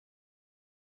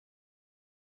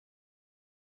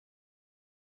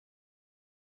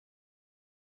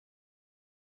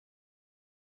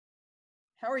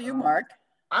How are you, Mark?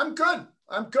 I'm good.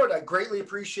 I'm good. I greatly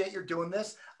appreciate your doing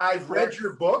this. I've read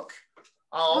your book.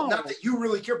 Not that you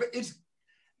really care, but it's,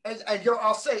 and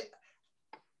I'll say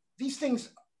these things,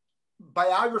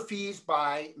 biographies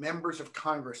by members of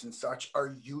Congress and such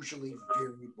are usually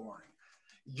very boring.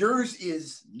 Yours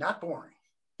is not boring.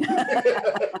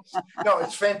 No,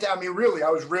 it's fantastic. I mean, really, I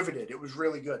was riveted. It was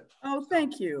really good. Oh,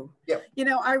 thank you. Yeah. You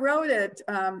know, I wrote it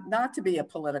not to be a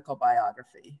political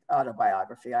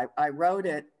autobiography. I wrote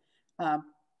it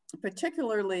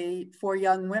particularly for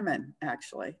young women,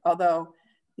 actually. Although,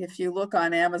 if you look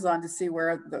on Amazon to see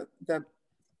where the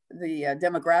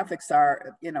demographics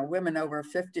are, you know, women over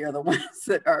 50 are the ones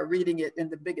that are reading it in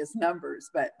the biggest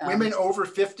numbers. But women over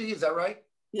 50, is that right?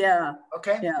 Yeah.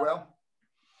 Okay. Yeah. Well.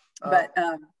 But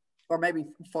or maybe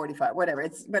 45, whatever.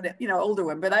 But you know, older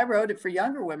women. But I wrote it for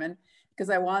younger women because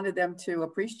I wanted them to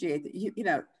appreciate that you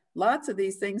know, lots of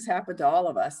these things happen to all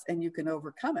of us, and you can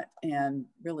overcome it and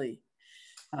really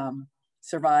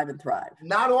survive and thrive.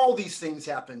 Not all these things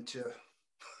happen to.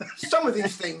 Some of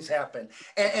these things happen,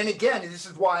 and again, this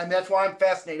is why, and that's why I'm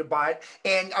fascinated by it.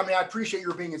 And I mean, I appreciate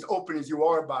your being as open as you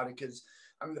are about it, because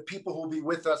I mean, the people who will be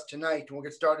with us tonight, and we'll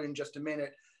get started in just a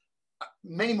minute.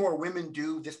 Many more women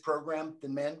do this program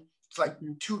than men. It's like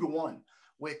 2 to 1,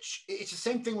 which it's the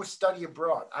same thing with study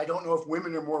abroad. I don't know if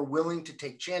women are more willing to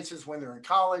take chances when they're in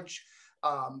college,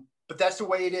 but that's the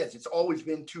way it is. It's always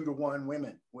been 2 to 1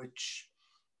 women, which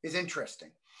is interesting.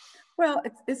 Well,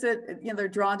 you know, they're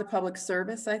drawn to public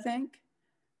service, I think,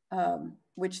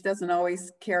 which doesn't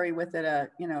always carry with it a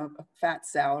fat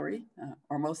salary,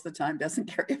 or most of the time doesn't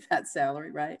carry a fat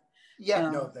salary, right? Yeah,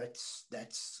 no,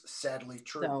 that's sadly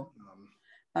true.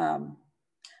 So,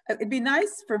 it'd be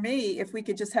nice for me if we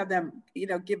could just have them, you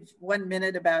know, give 1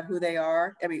 minute about who they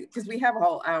are. I mean, because we have a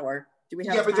whole hour. Do we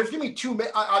have? Yeah, but there's gonna be 2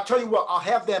 minutes. I'll tell you what. I'll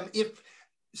have them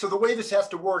so the way this has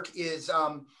to work is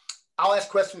I'll ask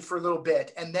questions for a little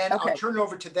bit, and then I'll turn it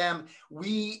over to them.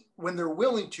 When they're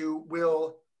willing to,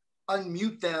 we'll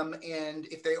unmute them, and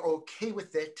if they're okay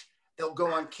with it, they'll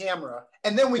go on camera,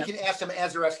 and then we can ask them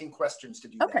as they're asking questions to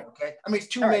do that. Okay. I mean, it's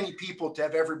too many people to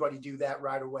have everybody do that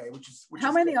right away, which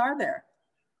How many are there?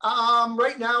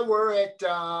 Right now we're at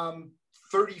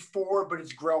 34, but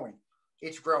it's growing.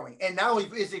 It's growing. And not only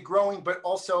is it growing, but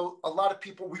also a lot of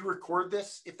people, we record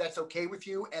this, if that's okay with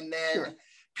you, and then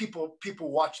people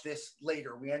watch this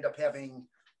later. We end up having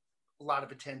a lot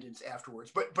of attendance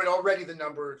afterwards, but already the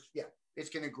numbers, yeah, it's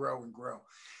going to grow and grow.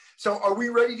 So are we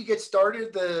ready to get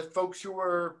started? The folks who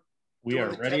are... We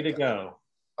are ready to go.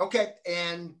 Okay.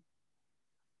 And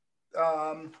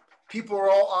people are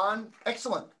all on.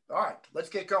 Excellent. All right, let's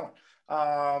get going.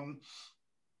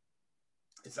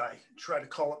 As I try to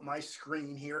call up my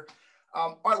screen here.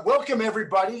 All right, welcome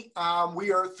everybody.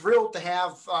 We are thrilled to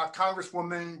have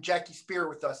Congresswoman Jackie Speier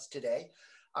with us today.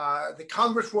 The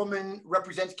Congresswoman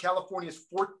represents California's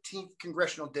 14th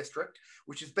Congressional District,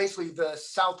 which is basically the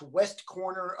southwest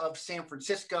corner of San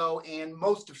Francisco and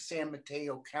most of San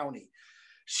Mateo County.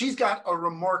 She's got a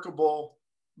remarkable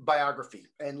biography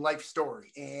and life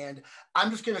story, and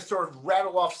I'm just going to sort of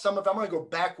rattle off some of them. I'm going to go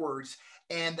backwards,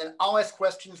 and then I'll ask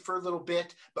questions for a little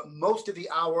bit, but most of the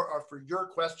hour are for your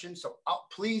questions, so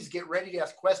please get ready to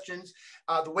ask questions.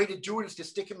 The way to do it is to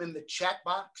stick them in the chat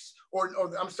box, or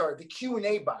I'm sorry, the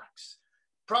Q&A box,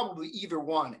 probably either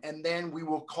one, and then we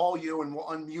will call you and we'll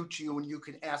unmute you and you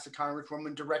can ask the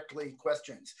Congresswoman directly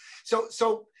questions.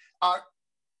 So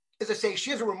as I say, she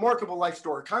has a remarkable life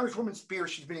story. Congresswoman Speier,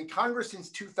 she's been in Congress since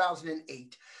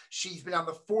 2008. She's been on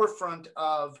the forefront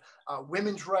of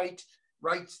women's rights,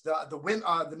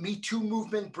 the Me Too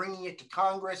movement, bringing it to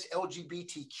Congress,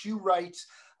 LGBTQ rights,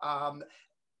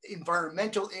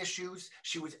 environmental issues.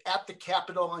 She was at the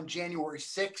Capitol on January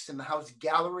 6th in the House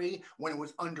Gallery when it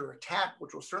was under attack,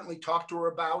 which we'll certainly talk to her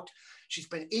about. She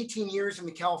spent 18 years in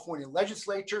the California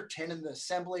legislature, 10 in the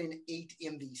Assembly and 8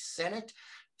 in the Senate.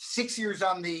 6 years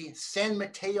on the San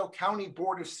Mateo County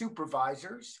Board of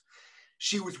Supervisors.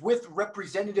 She was with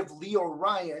Representative Leo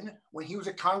Ryan when he was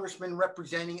a congressman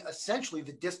representing essentially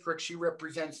the district she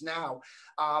represents now,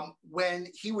 when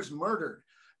he was murdered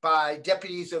by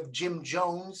deputies of Jim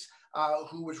Jones,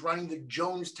 who was running the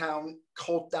Jonestown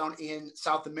cult down in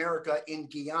South America in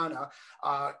Guyana.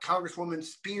 Congresswoman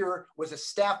Speier was a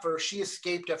staffer. She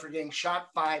escaped after getting shot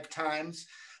 5 times.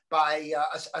 By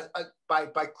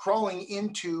crawling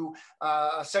into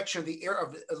a section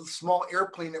of a small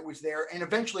airplane that was there, and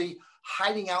eventually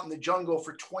hiding out in the jungle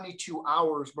for 22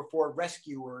 hours before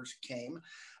rescuers came.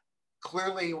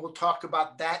 Clearly, we'll talk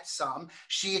about that some.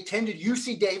 She attended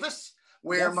UC Davis,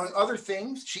 where, among other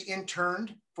things, she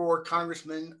interned for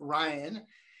Congressman Ryan.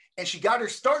 And she got her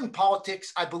start in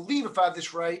politics, I believe, if I have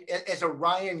this right, as a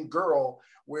Ryan girl,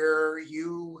 where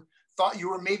you thought you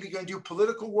were maybe going to do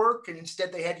political work, and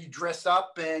instead they had you dress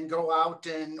up and go out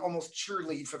and almost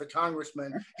cheerlead for the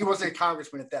congressman. He wasn't a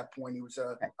congressman at that point. He was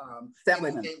a in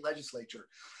the state legislature.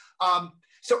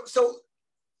 So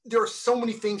there are so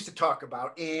many things to talk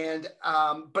about, and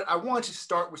but I want to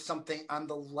start with something on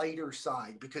the lighter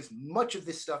side, because much of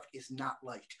this stuff is not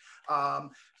light.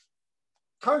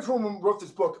 Congresswoman wrote this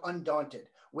book, Undaunted,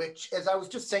 which, as I was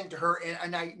just saying to her,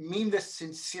 and I mean this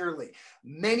sincerely,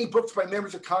 many books by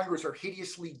members of Congress are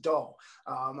hideously dull.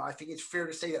 I think it's fair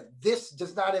to say that this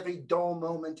does not have a dull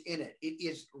moment in it. It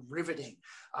is riveting.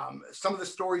 Some of the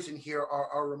stories in here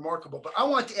are remarkable, but I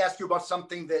want to ask you about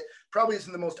something that probably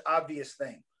isn't the most obvious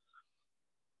thing.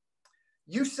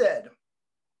 You said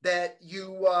that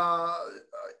you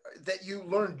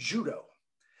learned judo.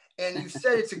 And you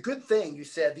said it's a good thing. You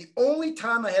said, the only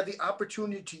time I had the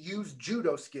opportunity to use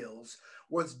judo skills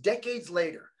was decades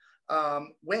later,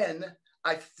 when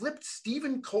I flipped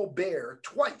Stephen Colbert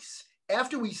twice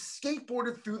after we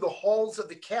skateboarded through the halls of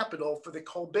the Capitol for the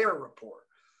Colbert Report.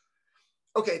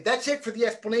 Okay, that's it for the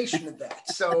explanation of that.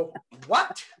 So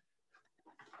what?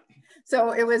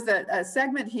 So it was a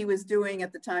segment he was doing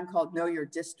at the time called Know Your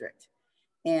District.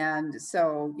 And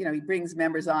so, you know, he brings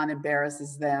members on,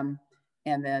 embarrasses them,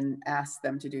 and then asked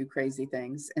them to do crazy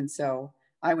things. And so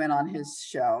I went on his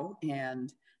show,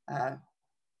 and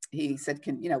he said,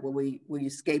 will you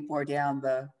skateboard down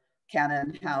the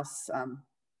Cannon House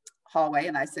hallway?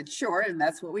 And I said, sure. And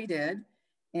that's what we did.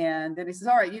 And then he says,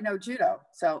 all right, you know judo,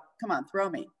 so come on, throw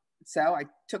me. So I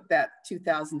took that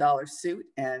 $2,000 suit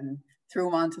and threw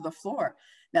him onto the floor.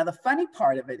 Now, the funny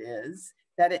part of it is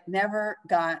that it never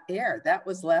got aired. That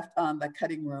was left on the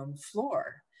cutting room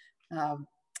floor.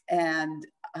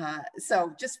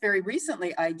 So just very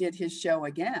recently, I did his show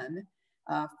again.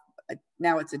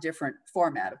 Now it's a different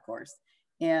format, of course.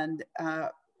 And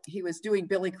he was doing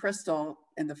Billy Crystal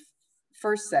in the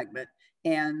first segment,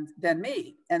 and then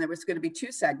me. And there was going to be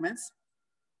 2 segments.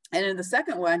 And in the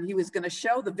second one, he was going to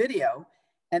show the video,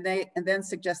 and then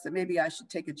suggest that maybe I should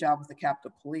take a job with the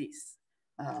Capitol Police.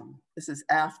 This is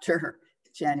after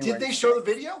January. Did they show the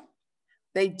video?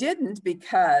 They didn't,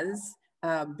 because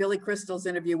Billy Crystal's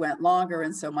interview went longer,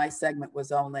 and so my segment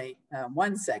was only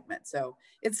 1 segment. So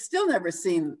it's still never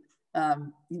seen,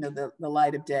 the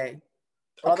light of day.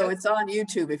 Okay. Although it's on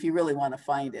YouTube if you really want to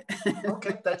find it.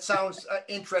 Okay, that sounds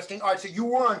interesting. All right, so you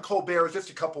were on Colbert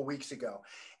just a couple weeks ago,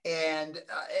 and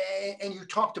you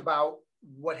talked about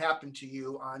what happened to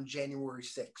you on January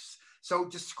 6th. So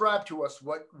describe to us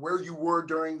where you were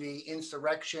during the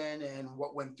insurrection and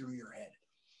what went through your head.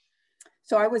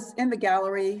 So I was in the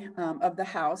gallery of the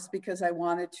House because I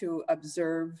wanted to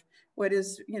observe what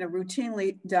is,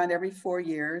 routinely done every 4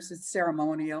 years. It's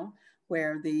ceremonial,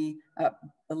 where the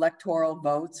electoral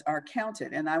votes are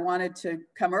counted. And I wanted to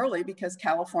come early because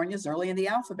California is early in the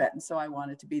alphabet. And so I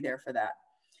wanted to be there for that.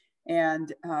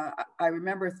 And I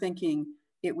remember thinking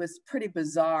it was pretty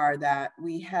bizarre that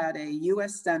we had a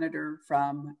US Senator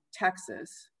from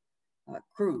Texas,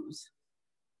 Cruz,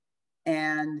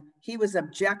 and he was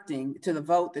objecting to the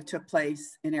vote that took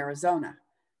place in Arizona.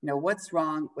 What's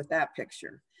wrong with that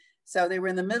picture? So they were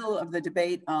in the middle of the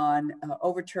debate on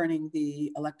overturning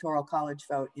the Electoral College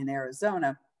vote in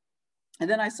Arizona. And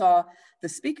then I saw the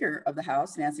Speaker of the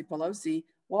House, Nancy Pelosi,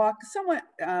 walk somewhat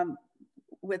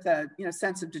with a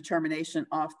sense of determination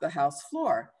off the House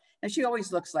floor. And she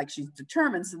always looks like she's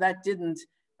determined, so that didn't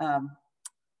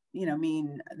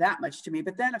mean that much to me.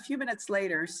 But then a few minutes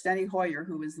later, Steny Hoyer,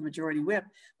 who was the majority whip,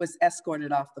 was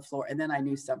escorted off the floor. And then I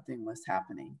knew something was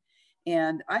happening.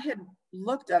 And I had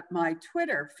looked at my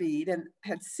Twitter feed and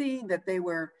had seen that they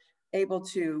were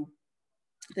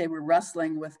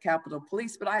wrestling with Capitol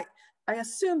Police, but I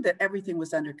assumed that everything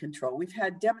was under control. We've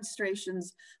had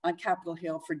demonstrations on Capitol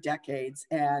Hill for decades.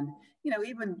 And,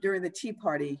 even during the Tea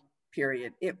Party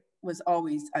period, it was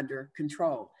always under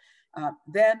control.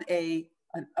 Then a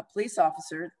police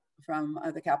officer from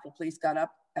the Capitol Police got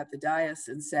up at the dais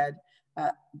and said,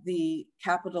 the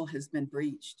Capitol has been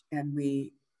breached, and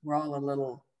we were all a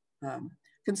little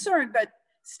concerned, but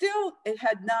still it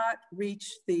had not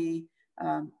reached the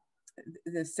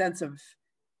sense of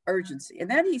urgency. And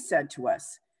then he said to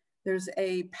us, there's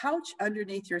a pouch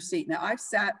underneath your seat. Now, I've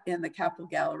sat in the Capitol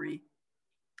Gallery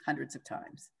hundreds of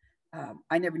times.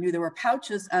 I never knew there were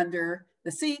pouches under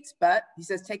the seats, but he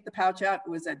says, take the pouch out. It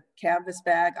was a canvas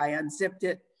bag. I unzipped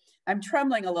it. I'm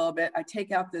trembling a little bit. I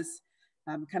take out this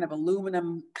kind of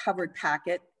aluminum covered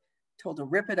packet, told to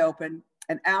rip it open,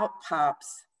 and out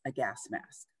pops a gas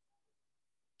mask.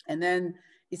 And then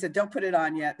he said, don't put it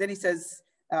on yet. Then he says,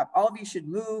 all of you should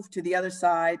move to the other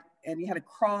side. And you had to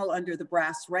crawl under the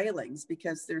brass railings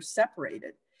because they're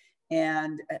separated.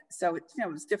 And so it, it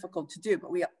was difficult to do,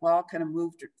 but we all kind of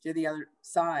moved to the other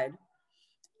side.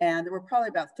 And there were probably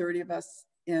about 30 of us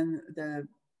in the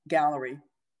gallery.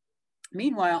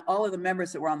 Meanwhile, all of the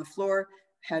members that were on the floor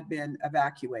had been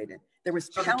evacuated. There was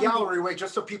so the gallery, wait,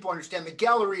 just so people understand, the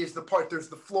gallery is the part, there's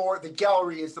the floor, the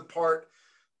gallery is the part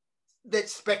that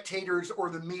spectators or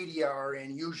the media are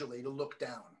in usually to look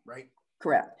down, right?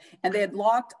 Correct. And they had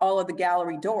locked all of the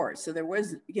gallery doors. So there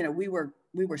was, we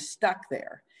were stuck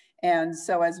there. And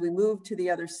so as we moved to the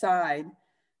other side,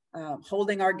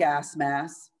 holding our gas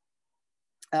masks,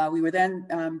 we were then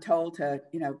told to,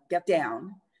 get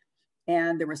down.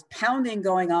 And there was pounding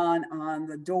going on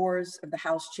the doors of the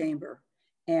House chamber.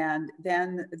 And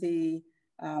then the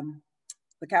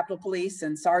Capitol Police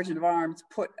and Sergeant of Arms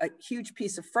put a huge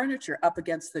piece of furniture up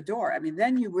against the door. I mean,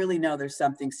 then you really know there's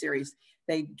something serious.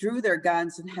 They drew their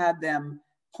guns and had them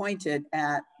pointed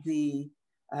at the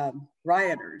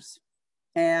rioters.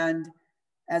 And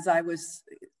as I was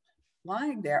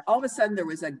lying there, all of a sudden there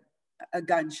was a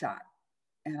gunshot.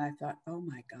 And I thought, oh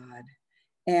my God.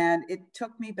 And it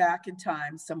took me back in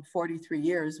time, some 43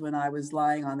 years, when I was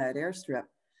lying on that airstrip.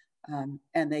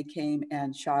 And they came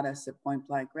and shot us at point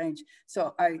blank range.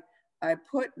 So I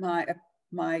put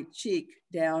my cheek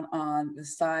down on the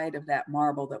side of that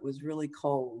marble that was really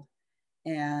cold.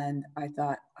 And I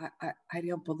thought, I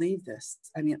don't believe this.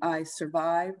 I mean, I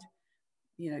survived,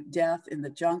 death in the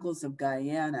jungles of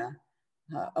Guyana,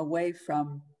 away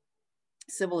from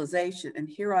civilization. And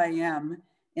here I am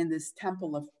in this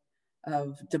temple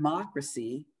of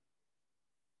democracy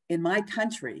in my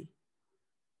country,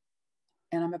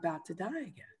 and I'm about to die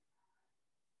again.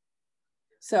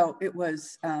 So it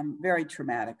was very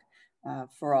traumatic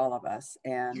for all of us.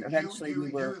 And eventually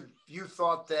we were... You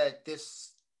thought that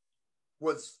this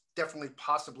was definitely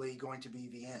possibly going to be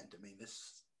the end. I mean,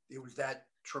 it was that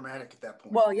traumatic at that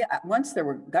point. Well, yeah, once there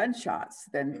were gunshots,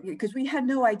 then, because we had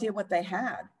no idea what they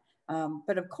had.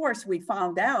 But of course we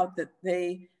found out that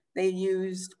they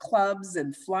used clubs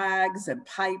and flags and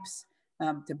pipes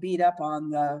to beat up on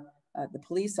the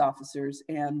police officers.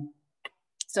 And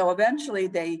so eventually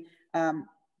they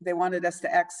wanted us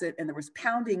to exit, and there was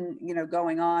pounding,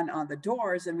 going on the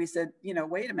doors. And we said,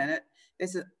 wait a minute. They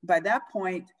said, by that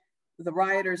point, the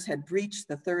rioters had breached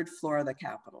the 3rd floor of the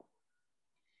Capitol.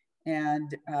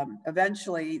 And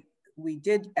eventually we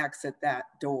did exit that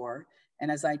door.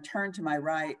 And as I turned to my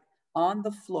right, on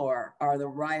the floor are the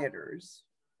rioters,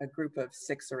 a group of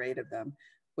 6 or 8 of them,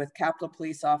 with Capitol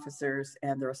Police officers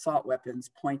and their assault weapons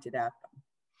pointed at them.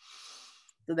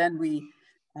 So then we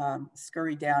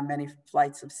scurried down many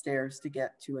flights of stairs to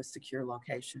get to a secure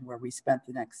location where we spent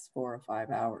the next 4 or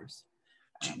 5 hours.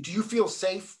 Do you feel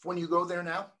safe when you go there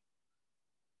now?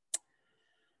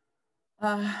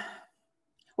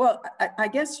 Well, I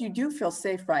guess you do feel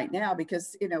safe right now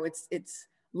because, it's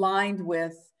lined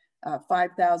with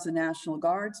 5,000 National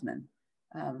Guardsmen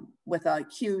with a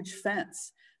huge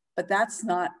fence. But that's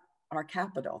not our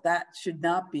capital. That should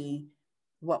not be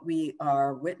what we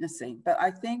are witnessing. But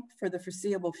I think for the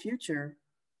foreseeable future,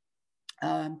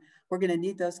 we're going to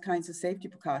need those kinds of safety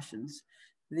precautions.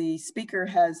 The speaker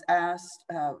has asked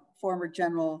former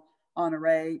General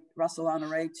Russell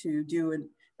Honore, to do an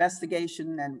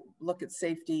investigation and look at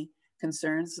safety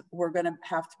concerns. We're going to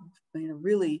have to,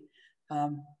 really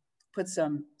put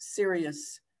some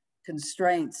serious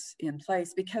constraints in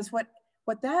place, because what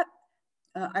that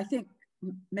I think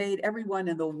made everyone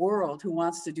in the world who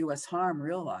wants to do us harm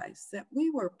realize that we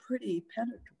were pretty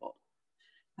penetrable.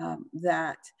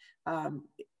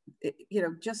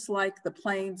 Just like the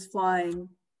planes flying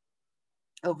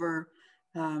over,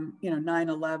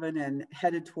 9/11 and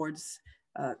headed towards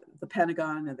the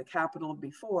Pentagon and the Capitol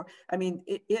before. I mean,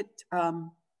 it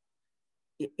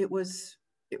was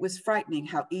frightening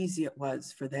how easy it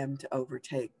was for them to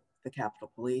overtake the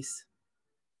Capitol Police.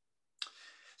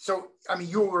 So, I mean,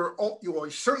 you were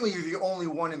certainly the only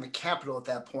one in the Capitol at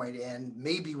that point, and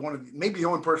maybe the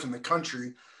only person in the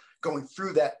country going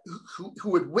through that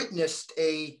who had witnessed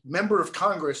a member of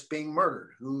Congress being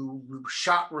murdered, who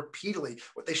shot repeatedly.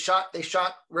 What they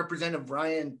shot Representative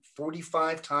Ryan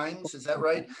 45 times. Is that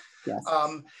right? Yes.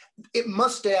 It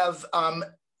must have.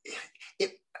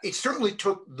 It certainly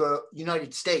took the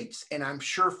United States, and I'm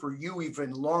sure for you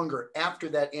even longer after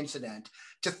that incident,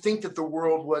 to think that the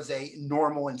world was a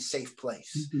normal and safe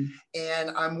place. Mm-hmm.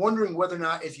 And I'm wondering whether or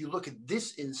not, as you look at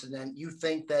this incident, you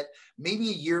think that maybe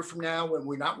a year from now, when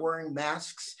we're not wearing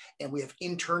masks and we have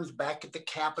interns back at the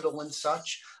Capitol and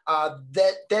such,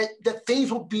 that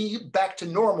things will be back to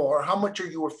normal, or how much are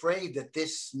you afraid that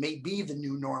this may be the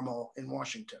new normal in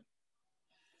Washington?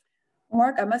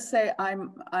 Mark, I must say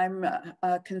I'm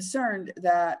concerned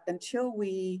that until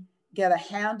we get a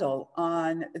handle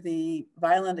on the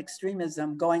violent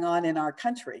extremism going on in our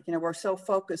country, we're so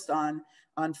focused on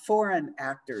foreign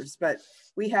actors, but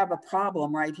we have a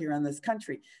problem right here in this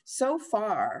country. So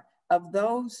far, of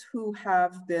those who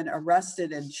have been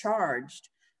arrested and charged,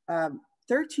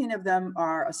 13 of them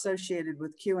are associated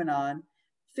with QAnon,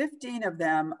 15 of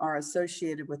them are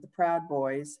associated with the Proud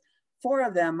Boys, 4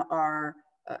 of them are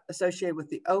associated with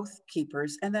the Oath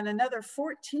Keepers, and then another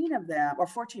 14 of them, or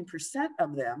 14%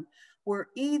 of them, were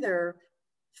either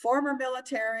former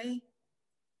military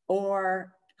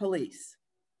or police.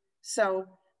 So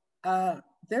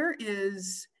there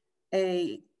is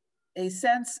a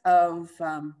sense of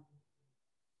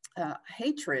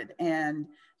hatred and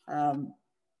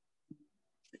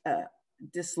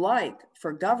dislike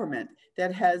for government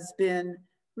that has been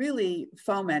really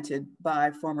fomented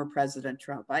by former President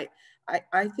Trump.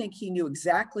 I think he knew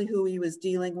exactly who he was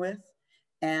dealing with,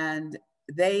 and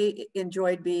they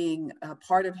enjoyed being a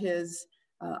part of his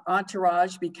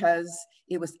entourage because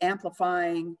it was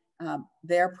amplifying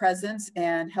their presence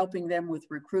and helping them with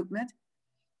recruitment.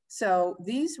 So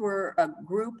these were a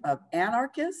group of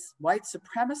anarchists, white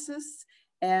supremacists,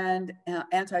 and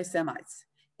anti-Semites,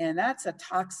 and that's a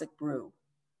toxic brew.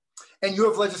 And you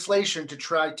have legislation to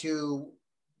try to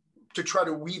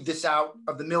weed this out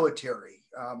of the military.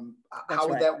 How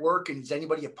would that work? And does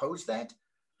anybody oppose that?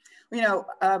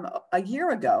 A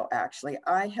year ago, actually,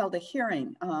 I held a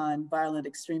hearing on violent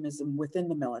extremism within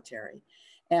the military.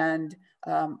 And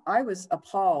I was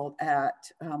appalled at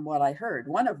what I heard,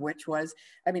 one of which was,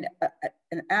 an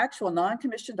actual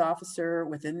non-commissioned officer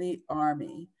within the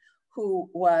Army who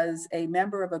was a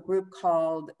member of a group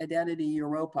called Identity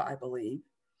Europa, I believe,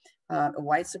 a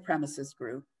white supremacist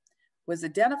group, was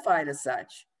identified as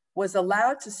such, was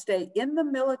allowed to stay in the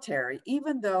military,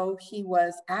 even though he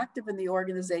was active in the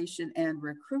organization and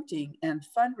recruiting and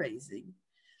fundraising.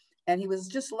 And he was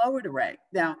just lowered a rank.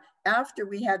 Now, after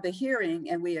we had the hearing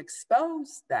and we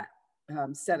exposed that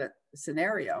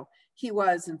scenario, he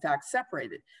was in fact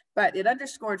separated. But it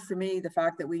underscored for me the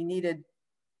fact that we needed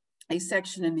a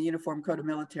section in the Uniform Code of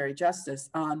Military Justice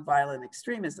on violent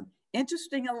extremism.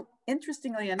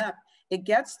 Interestingly enough, it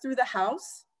gets through the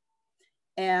House,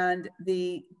 and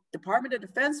the Department of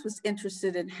Defense was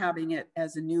interested in having it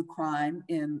as a new crime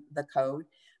in the code,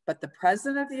 but the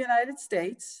President of the United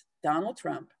States, Donald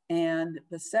Trump, and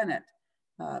the Senate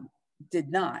did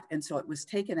not. And so it was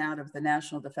taken out of the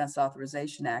National Defense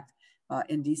Authorization Act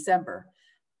in December.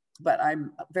 But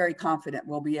I'm very confident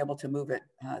we'll be able to move it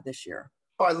this year.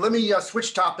 All right, let me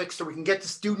switch topics so we can get to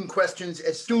student questions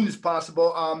as soon as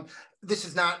possible. This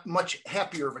is not much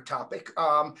happier of a topic,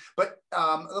 but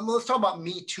let's talk about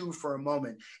Me Too for a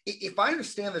moment. If I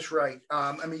understand this right,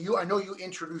 I know you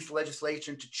introduced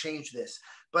legislation to change this,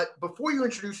 but before you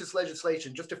introduced this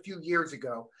legislation, just a few years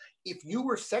ago, if you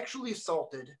were sexually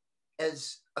assaulted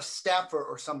as a staffer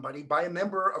or somebody by a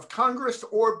member of Congress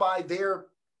or by their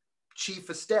chief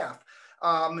of staff,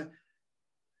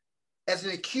 as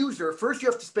an accuser, first you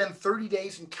have to spend 30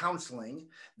 days in counseling,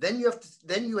 then you have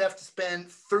to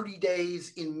spend 30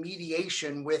 days in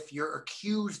mediation with your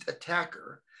accused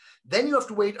attacker. Then you have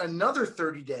to wait another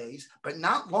 30 days, but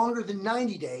not longer than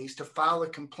 90 days to file a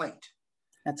complaint.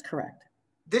 That's correct.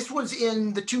 This was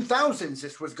in the 2000s,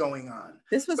 this was going on.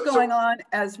 This was going on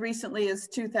as recently as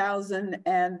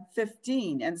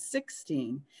 2015 and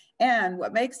 16. And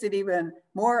what makes it even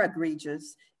more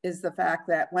egregious is the fact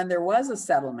that when there was a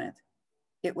settlement,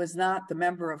 it was not the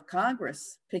member of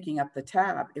Congress picking up the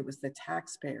tab, it was the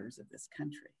taxpayers of this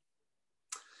country.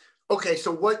 Okay,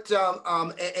 so what,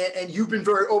 and you've been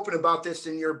very open about this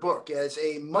in your book. As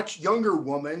a much younger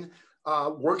woman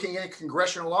working in a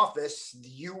congressional office,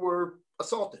 you were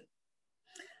assaulted.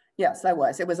 Yes, I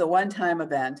was. It was a one-time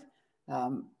event,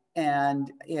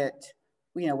 and it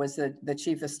was the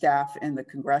chief of staff in the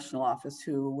congressional office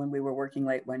who, when we were working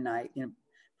late one night,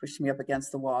 pushed me up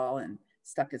against the wall and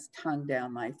stuck his tongue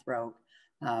down my throat.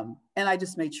 And I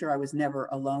just made sure I was never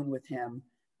alone with him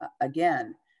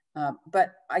again.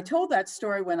 But I told that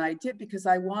story when I did because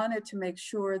I wanted to make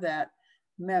sure that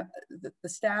the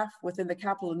staff within the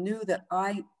Capitol knew that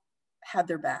I had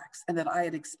their backs and that I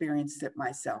had experienced it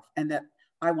myself and that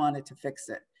I wanted to fix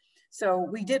it. So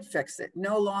we did fix it.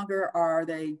 No longer are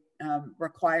they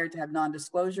required to have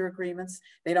non-disclosure agreements.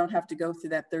 They don't have to go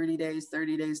through that 30 days,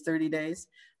 30 days, 30 days.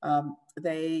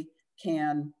 They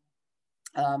can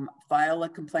file a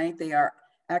complaint. They are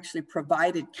actually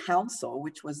provided counsel,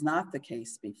 which was not the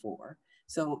case before.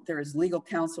 So there is legal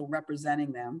counsel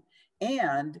representing them,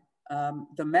 and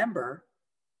the member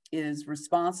is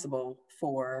responsible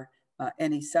for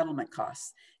any settlement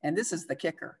costs. And this is the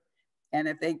kicker. And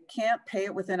if they can't pay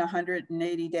it within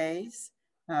 180 days,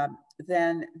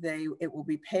 then it will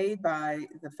be paid by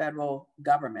the federal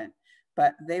government,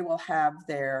 but they will have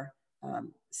their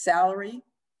salary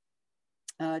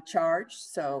charged.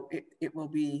 So it will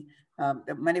be,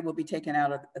 the money will be taken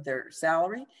out of their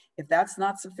salary. If that's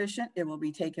not sufficient, it will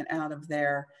be taken out of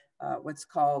their, what's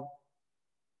called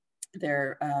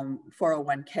their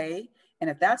 401k. And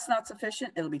if that's not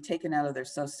sufficient, it'll be taken out of their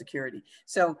Social Security.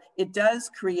 So it does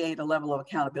create a level of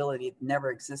accountability that never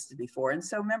existed before. And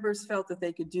so members felt that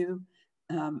they could do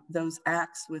those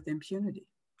acts with impunity.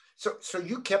 So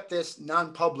you kept this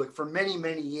non-public for many,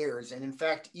 many years. And in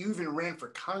fact, you even ran for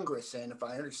Congress. And if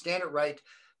I understand it right,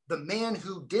 the man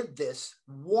who did this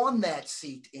won that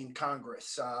seat in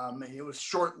Congress. It was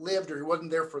short-lived, or he wasn't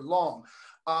there for long.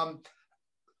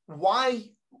 Why?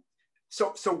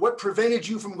 So what prevented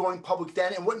you from going public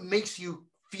then, and what makes you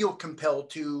feel compelled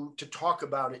to talk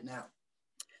about it now?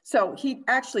 So he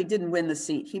actually didn't win the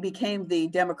seat. He became the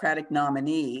Democratic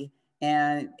nominee,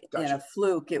 and Gotcha. In a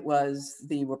fluke, it was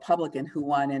the Republican who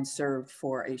won and served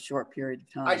for a short period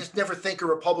of time. I just never think a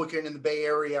Republican in the Bay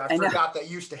Area. I forgot that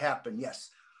used to happen. Yes.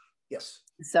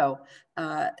 So,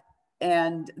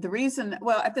 and the reason,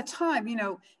 well, at the time,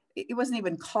 it wasn't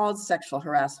even called sexual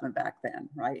harassment back then,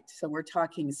 right? So we're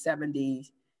talking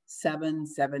 77,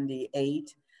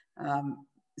 78.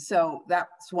 So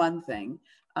that's one thing.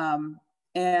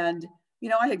 And,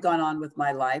 I had gone on with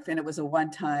my life, and it was a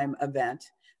one-time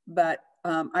event, but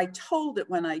I told it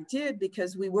when I did,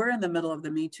 because we were in the middle of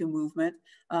the Me Too movement.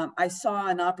 I saw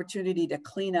an opportunity to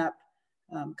clean up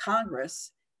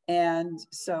Congress, and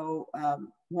so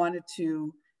wanted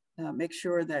to make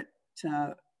sure that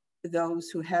those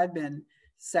who had been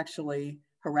sexually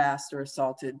harassed or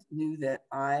assaulted knew that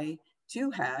I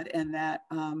too had, and that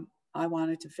I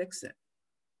wanted to fix it.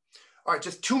 All right,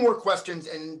 just two more questions,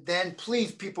 and then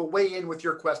please, people, weigh in with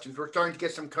your questions. We're starting to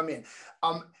get some come in.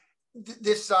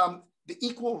 The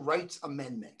Equal Rights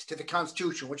Amendment to the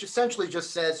Constitution, which essentially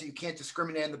just says that you can't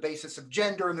discriminate on the basis of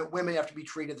gender and that women have to be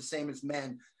treated the same as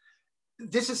men.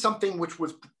 This is something which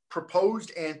was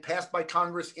proposed and passed by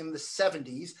Congress in the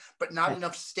 70s, but not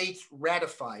enough states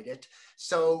ratified it.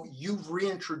 So you've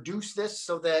reintroduced this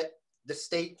so that the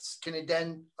states can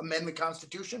then amend the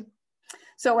Constitution?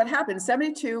 So what happened,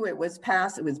 72, it was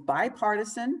passed, it was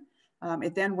bipartisan.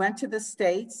 It then went to the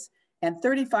states, and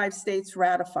 35 states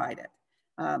ratified it.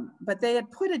 But they had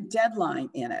put a deadline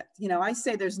in it. I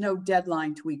say there's no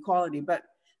deadline to equality, but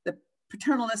the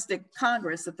paternalistic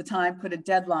Congress at the time put a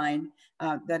deadline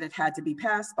that it had to be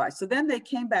passed by. So then they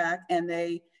came back and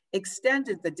they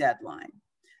extended the deadline.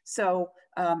 So,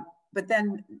 but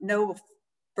then no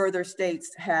further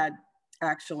states had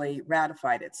actually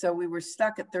ratified it. So we were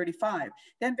stuck at 35.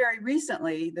 Then very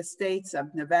recently, the states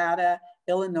of Nevada,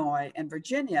 Illinois, and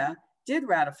Virginia did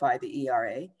ratify the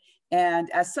ERA. And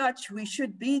as such, we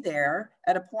should be there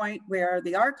at a point where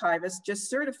the archivist just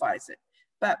certifies it.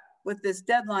 But with this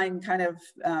deadline kind of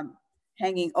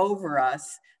hanging over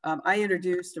us, I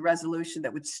introduced a resolution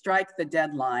that would strike the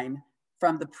deadline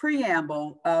from the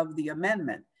preamble of the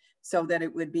amendment so that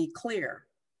it would be clear.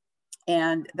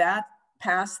 And that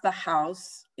passed the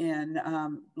House in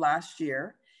last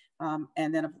year.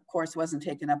 And then of course wasn't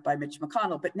taken up by Mitch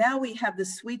McConnell. But now we have the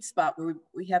sweet spot where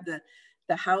we have the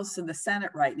House and the Senate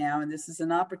right now, and this is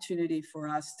an opportunity for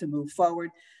us to move forward.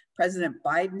 President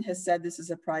Biden has said this is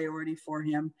a priority for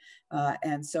him,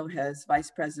 and so has Vice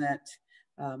President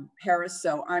Harris.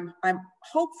 So I'm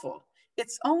hopeful.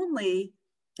 It's only,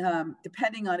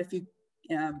 depending on if you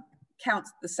count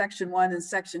the Section 1 and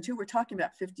Section 2, we're talking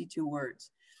about 52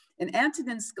 words. And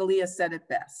Antonin Scalia said it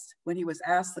best when he was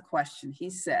asked the question.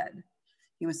 He said,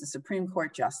 he was the Supreme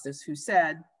Court Justice who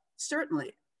said,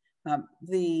 certainly,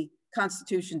 the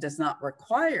Constitution does not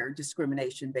require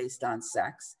discrimination based on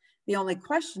sex. The only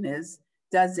question is,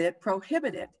 does it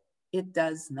prohibit it? It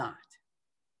does not.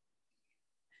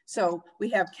 So we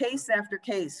have case after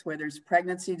case where there's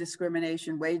pregnancy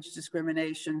discrimination, wage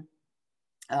discrimination,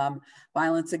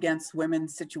 violence against women,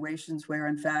 situations where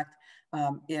in fact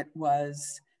it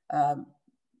was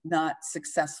not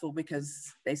successful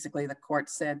because basically the court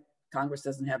said Congress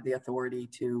doesn't have the authority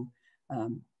to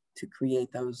to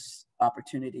create those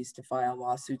opportunities to file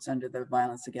lawsuits under the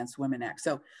Violence Against Women Act.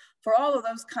 So for all of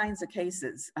those kinds of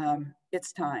cases,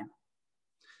 it's time.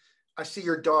 I see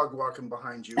your dog walking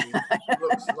behind you. He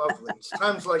looks lovely. It's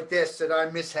times like this that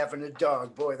I miss having a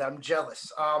dog. Boy, I'm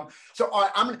jealous. For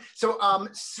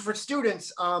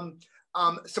students,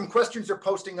 some questions are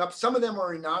posting up. Some of them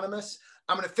are anonymous.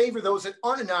 I'm going to favor those that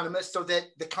aren't anonymous so that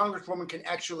the Congresswoman can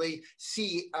actually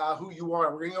see who you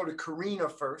are. We're going to go to Karina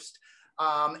first.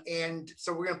 And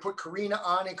so we're going to put Karina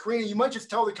on. And Karina, you might just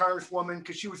tell the Congresswoman,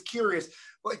 because she was curious,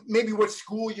 like maybe what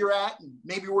school you're at and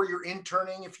maybe where you're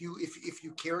interning if you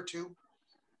care to.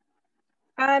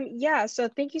 Yeah, so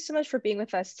thank you so much for being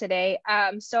with us today.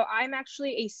 So I'm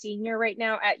actually a senior right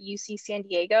now at UC San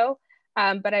Diego,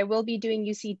 but I will be doing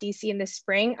UCDC in the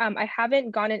spring. I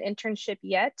haven't gone an internship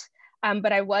yet,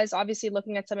 but I was obviously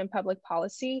looking at some in public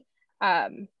policy. Yeah,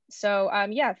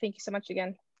 thank you so much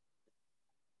again.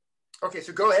 Okay,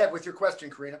 so go ahead with your question,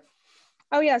 Karina.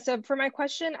 Oh yeah, so for my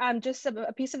question, just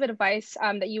a piece of advice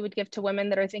that you would give to women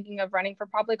that are thinking of running for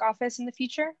public office in the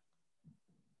future.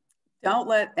 Don't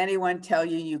let anyone tell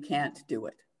you you can't do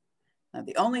it.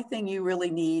 The only thing you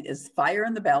really need is fire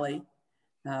in the belly,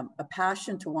 a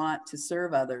passion to want to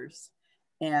serve others,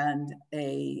 and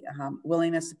a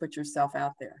willingness to put yourself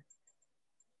out there.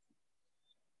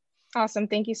 Awesome,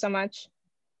 thank you so much.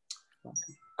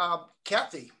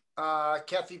 Kathy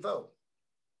Vo.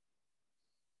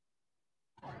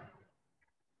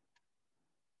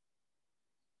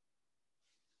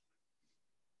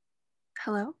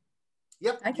 Hello.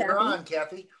 Yep, hi, you're on,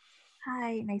 Kathy.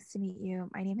 Hi, nice to meet you.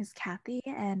 My name is Kathy,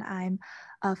 and I'm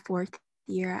a fourth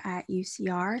year at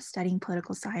UCR studying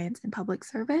political science and public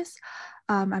service.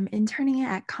 I'm interning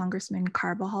at Congressman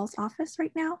Carvajal's office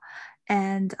right now,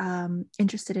 and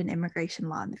interested in immigration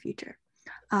law in the future.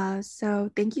 So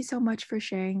thank you so much for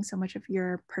sharing so much of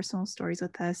your personal stories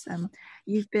with us.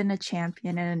 You've been a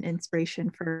champion and an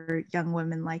inspiration for young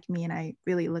women like me, and I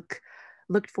really looked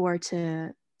forward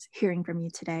to hearing from you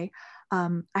today.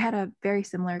 I had a very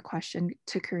similar question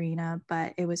to Karina,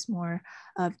 but it was more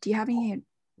of, do you have any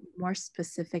more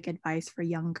specific advice for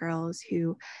young girls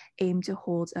who aim to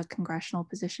hold a congressional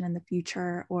position in the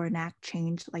future or enact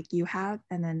change like you have?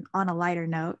 And then on a lighter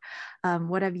note,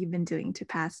 what have you been doing to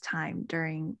pass time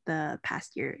during the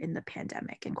past year in the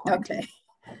pandemic and quarantine?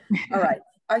 Okay. All right.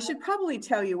 I should probably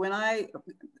tell you, when I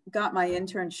got my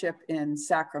internship in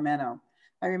Sacramento,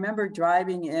 I remember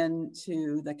driving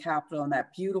into the Capitol in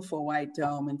that beautiful white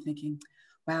dome and thinking,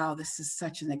 wow, this is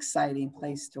such an exciting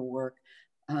place to work.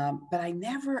 But I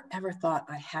never, ever thought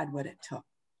I had what it took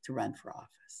to run for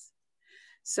office.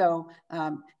 So,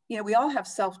 we all have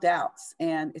self-doubts,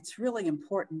 and it's really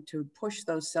important to push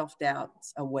those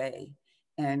self-doubts away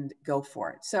and go for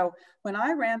it. So when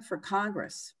I ran for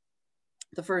Congress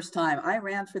the first time, I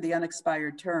ran for the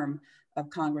unexpired term of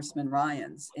Congressman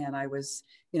Ryan's. And I was,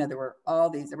 there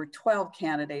were 12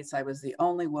 candidates. I was the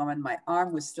only woman. My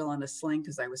arm was still in a sling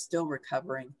because I was still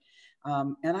recovering.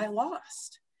 And I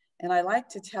lost. And I like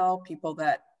to tell people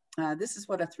that this is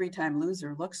what a three-time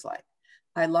loser looks like.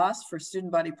 I lost for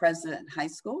student body president in high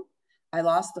school. I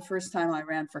lost the first time I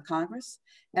ran for Congress.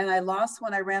 And I lost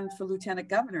when I ran for lieutenant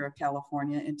governor of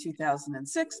California in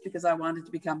 2006 because I wanted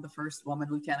to become the first woman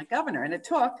lieutenant governor. And it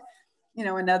took,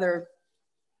 another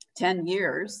 10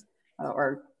 years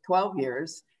or 12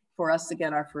 years for us to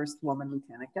get our first woman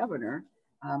lieutenant governor,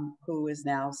 who is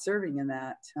now serving in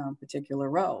that particular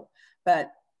role.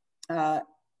 But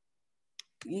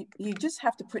you just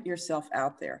have to put yourself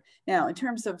out there. Now, in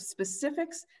terms of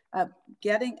specifics, I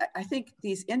think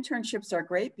these internships are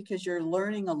great because you're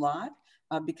learning a lot.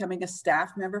 Becoming a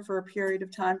staff member for a period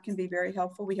of time can be very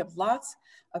helpful. We have lots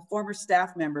of former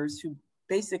staff members who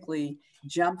basically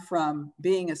jump from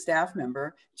being a staff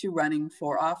member to running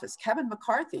for office. Kevin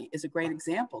McCarthy is a great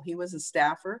example. He was a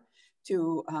staffer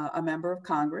to a member of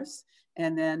Congress,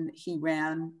 and then he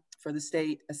ran for the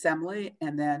state assembly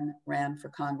and then ran for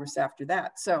Congress after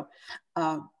that. So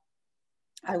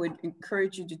I would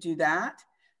encourage you to do that.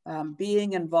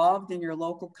 Being involved in your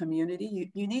local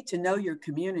community, you need to know your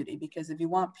community, because if you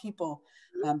want people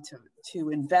to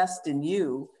invest in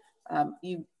you,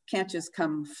 you can't just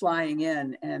come flying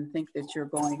in and think that you're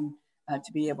going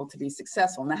to be able to be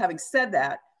successful. Now, having said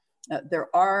that,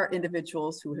 there are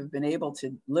individuals who have been able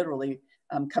to literally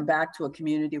come back to a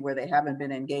community where they haven't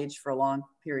been engaged for a long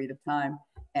period of time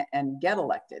and get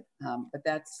elected. But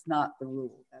that's not the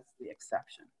rule, that's the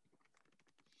exception.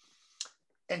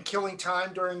 And killing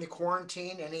time during the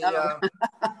quarantine,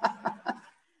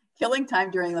 Killing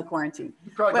time during the quarantine.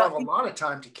 You probably have a lot of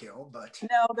time to kill, but.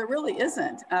 No, there really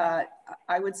isn't.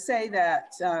 I would say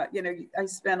that, I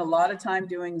spent a lot of time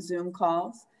doing Zoom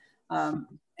calls.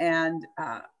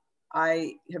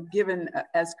 I have given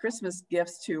as Christmas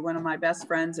gifts to one of my best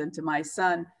friends and to my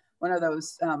son, one of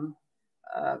those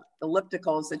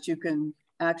ellipticals that you can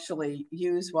actually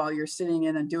use while you're sitting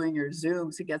in and doing your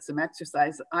Zoom to get some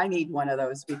exercise. I need one of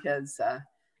those because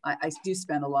I do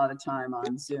spend a lot of time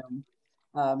on Zoom.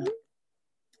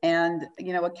 And,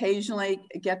 you know, occasionally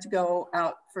get to go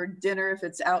out for dinner if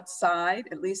it's outside,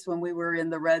 at least when we were in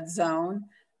the red zone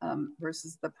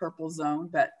versus the purple zone.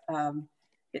 But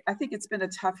I think it's been a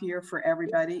tough year for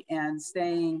everybody, and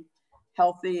staying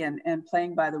healthy and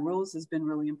playing by the rules has been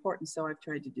really important. So I've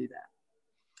tried to do that.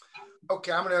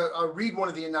 Okay, I'm gonna read one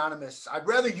of the anonymous. I'd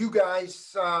rather you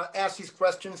guys ask these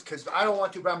questions because I don't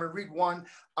want to, but I'm gonna read one.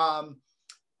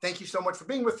 Thank you so much for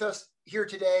being with us here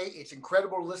today. It's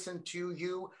incredible to listen to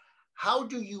you. How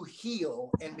do you heal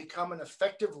and become an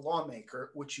effective lawmaker,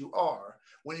 which you are,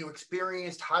 when you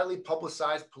experienced highly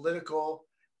publicized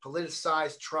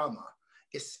politicized trauma,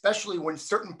 especially when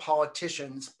certain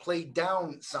politicians played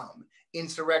down some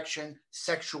insurrection,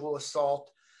 sexual assault?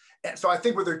 And so I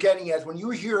think what they're getting is when you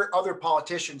hear other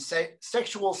politicians say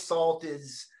sexual assault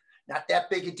is not that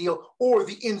big a deal, or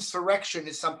the insurrection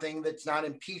is something that's not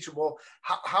impeachable,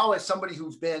 how as somebody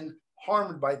who's been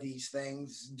harmed by these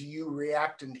things, do you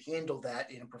react and handle that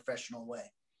in a professional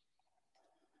way?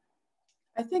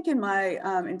 I think in my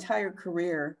entire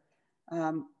career,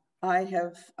 I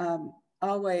have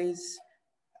always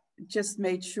just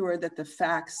made sure that the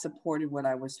facts supported what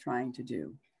I was trying to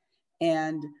do,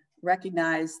 and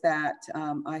recognize that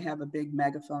I have a big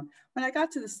megaphone. When I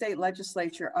got to the state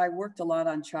legislature, I worked a lot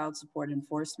on child support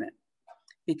enforcement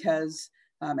because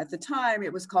at the time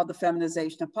it was called the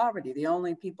feminization of poverty. The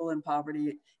only people in poverty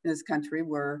in this country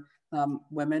were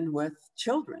women with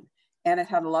children. And it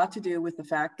had a lot to do with the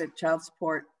fact that child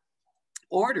support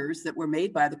orders that were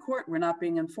made by the court were not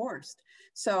being enforced.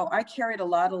 So I carried a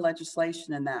lot of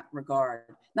legislation in that regard,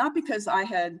 not because I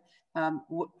had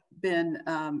been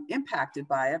impacted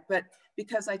by it, but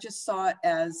because I just saw it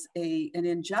as an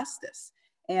injustice.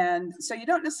 And so you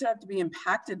don't necessarily have to be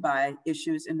impacted by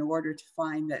issues in order to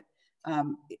find that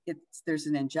there's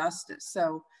an injustice.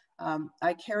 So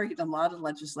I carried a lot of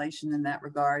legislation in that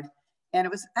regard. And it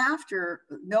was after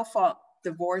no-fault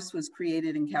divorce was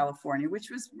created in California, which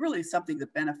was really something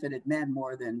that benefited men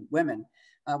more than women.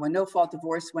 When no-fault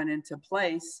divorce went into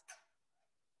place,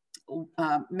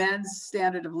 men's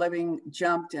standard of living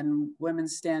jumped and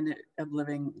women's standard of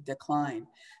living declined.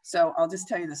 So I'll just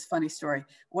tell you this funny story.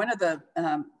 One of the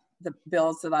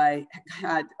bills that I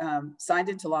had signed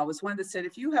into law was one that said,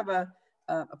 if you have a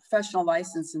professional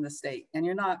license in the state and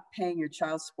you're not paying your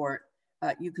child support,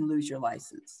 you can lose your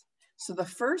license. So the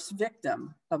first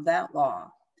victim of that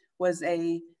law was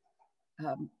a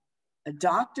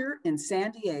doctor in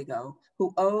San Diego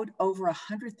who owed over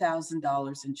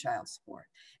 $100,000 in child support.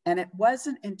 And it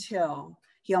wasn't until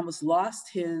he almost lost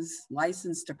his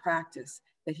license to practice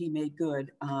that he made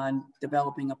good on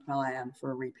developing a plan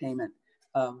for a repayment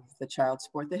of the child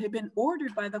support that had been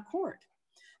ordered by the court.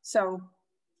 So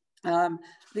I've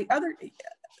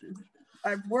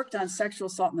worked on sexual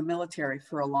assault in the military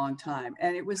for a long time,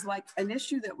 and it was like an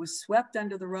issue that was swept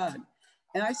under the rug.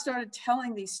 And I started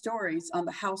telling these stories on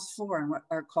the House floor in what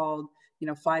are called,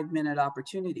 5-minute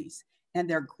opportunities. And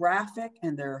they're graphic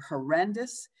and they're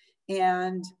horrendous.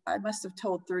 And I must have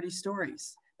told 30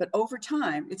 stories. But over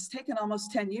time, it's taken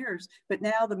almost 10 years, but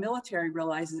now the military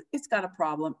realizes it's got a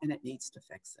problem and it needs to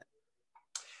fix it.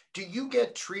 Do you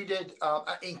get treated,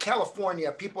 in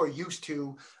California, people are used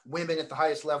to women at the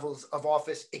highest levels of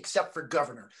office, except for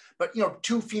governor. But,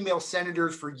 2 female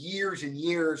senators for years and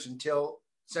years until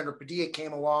Senator Padilla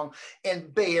came along,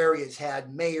 and Bay Area's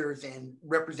had mayors and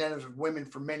representatives of women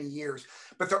for many years.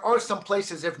 But there are some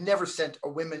places that have never sent a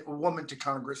woman to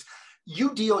Congress.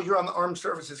 You're on the Armed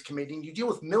Services Committee, and you deal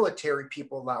with military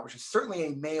people a lot, which is certainly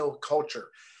a male culture.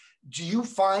 Do you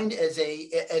find as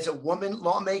a woman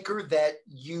lawmaker that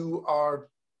you are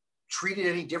treated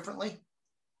any differently?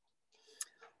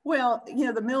 Well,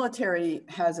 the military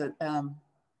has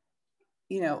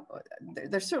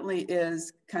there certainly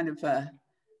is kind of a,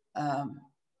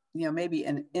 maybe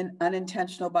an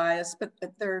unintentional bias, but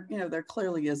there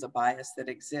clearly is a bias that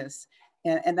exists.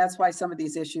 And that's why some of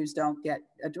these issues don't get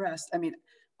addressed. I mean,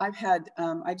 I've had,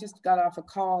 I just got off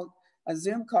a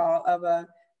Zoom call of a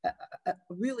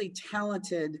really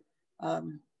talented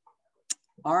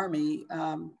Army.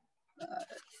 I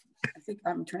think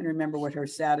I'm trying to remember what her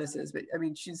status is, but I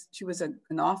mean, she was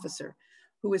an officer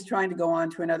who was trying to go on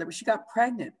to another, but she got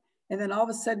pregnant. And then all of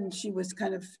a sudden she was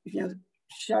kind of,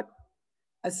 shut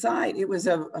aside. It was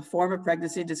a form of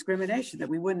pregnancy discrimination that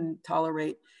we wouldn't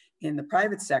tolerate in the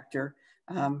private sector.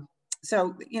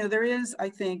 So, you know, there is, I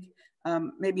think,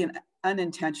 maybe an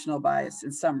unintentional bias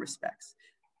in some respects.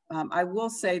 I will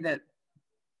say that,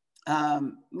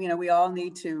 you know, we all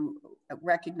need to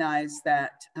recognize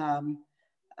that,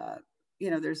 you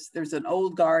know, there's an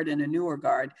old guard and a newer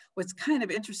guard. What's kind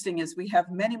of interesting is we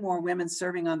have many more women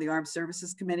serving on the Armed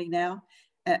Services Committee now,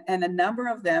 and a number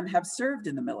of them have served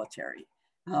in the military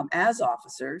as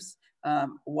officers.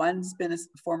 One's been a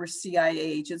former CIA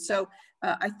agent. So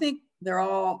I think they're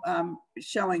all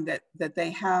showing that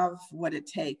they have what it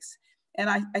takes. And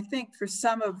I think for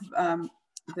some of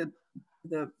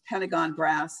the Pentagon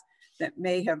brass that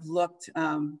may have looked,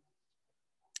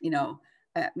 you know,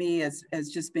 at me as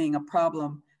just being a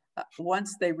problem,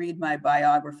 once they read my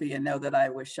biography and know that I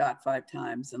was shot 5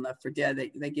 times and left for dead,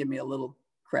 they give me a little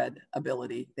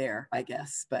credibility there, I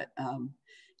guess. But,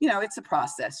 you know, it's a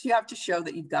process. You have to show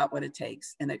that you've got what it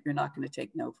takes and that you're not going to take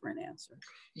no for an answer.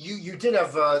 You did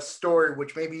have a story,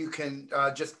 which maybe you can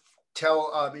just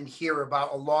tell and hear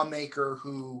about a lawmaker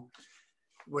who,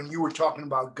 when you were talking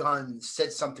about guns,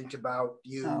 said something about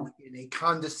you in a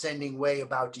condescending way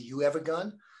about, do you have a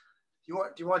gun? Do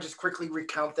you want to just quickly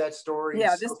recount that story?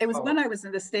 Yeah, it was when I was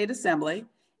in the state assembly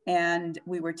and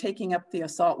we were taking up the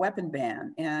assault weapon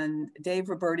ban, and Dave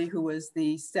Roberti, who was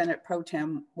the Senate pro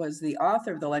tem, was the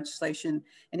author of the legislation,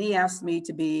 and he asked me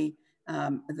to be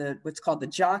what's called the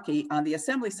jockey on the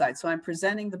assembly side. So I'm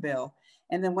presenting the bill,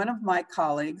 and then one of my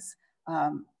colleagues,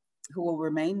 who will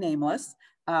remain nameless,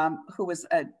 who was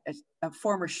a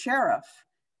former sheriff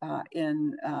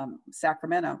in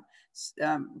Sacramento,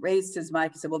 raised his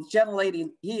mic and said, well, the gentlelady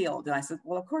yield. And I said,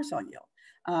 well, of course I'll yield.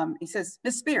 He says,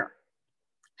 Ms. Speier,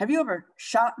 have you ever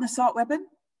shot an assault weapon?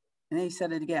 And then he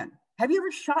said it again. Have you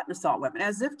ever shot an assault weapon?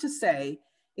 As if to say,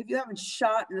 if you haven't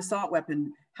shot an assault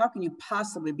weapon, how can you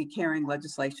possibly be carrying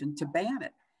legislation to ban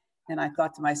it? And I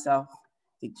thought to myself,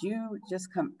 did you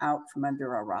just come out from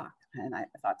under a rock? And I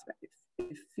thought,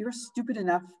 if you're stupid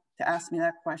enough to ask me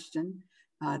that question,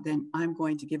 then I'm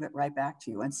going to give it right back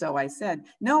to you. And so I said,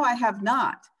 no, I have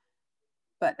not.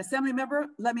 But Assembly member,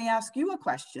 let me ask you a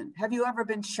question. Have you ever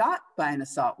been shot by an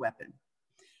assault weapon?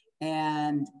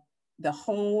 And the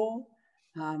whole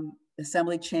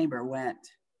Assembly chamber went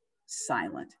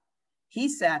silent. He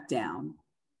sat down,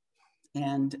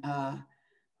 and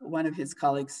one of his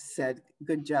colleagues said,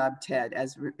 good job, Ted.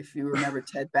 As if you remember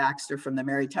Ted Baxter from the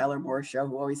Mary Tyler Moore Show,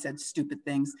 who always said stupid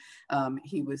things,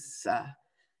 he was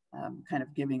kind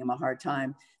of giving him a hard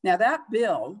time. Now that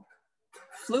bill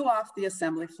flew off the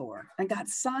assembly floor and got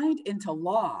signed into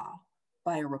law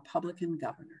by a Republican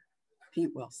governor, Pete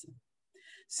Wilson.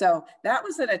 So that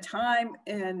was at a time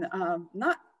in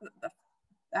not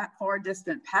that far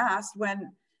distant past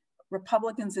when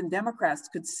Republicans and Democrats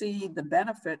could see the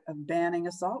benefit of banning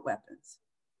assault weapons.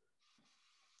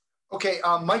 Okay,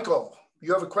 Michael,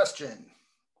 you have a question.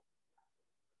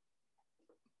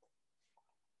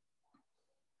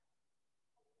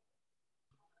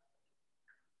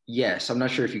 Yes, I'm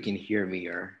not sure if you can hear me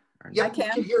or yeah, I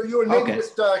can hear you, and maybe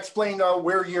just explain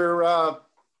where you're a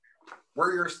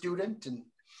student. And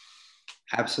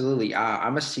absolutely,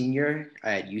 I'm a senior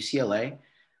at UCLA,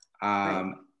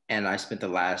 Right. and I spent the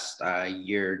last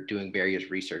year doing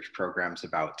various research programs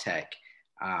about tech.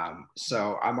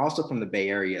 So I'm also from the Bay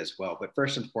Area as well. But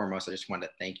first and foremost, I just want to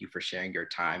thank you for sharing your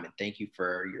time and thank you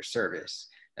for your service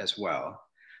as well.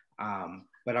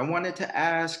 But I wanted to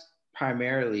ask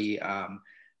primarily,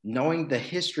 knowing the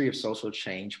history of social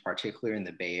change, particularly in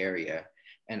the Bay Area,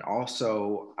 and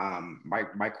also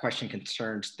my question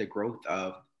concerns the growth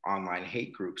of online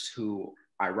hate groups who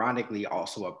ironically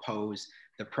also oppose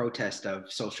the protest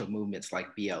of social movements like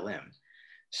BLM.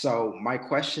 So my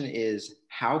question is,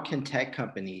 how can tech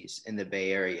companies in the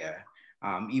Bay Area,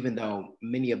 even though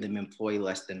many of them employ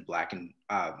less than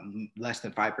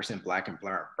 5% Black and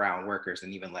brown workers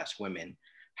and even less women,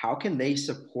 how can they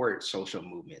support social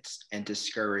movements and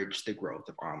discourage the growth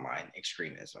of online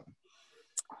extremism?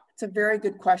 It's a very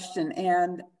good question.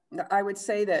 And I would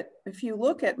say that if you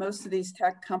look at most of these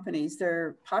tech companies,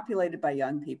 they're populated by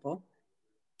young people.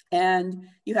 And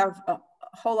you have a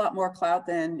whole lot more clout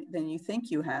than you think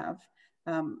you have.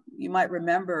 You might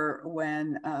remember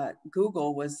when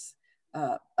Google was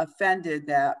offended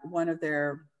that one of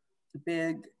their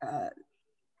big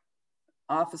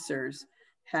officers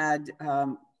had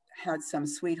some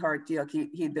sweetheart deal.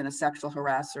 He'd been a sexual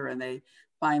harasser, and they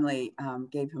finally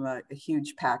gave him a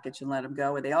huge package and let him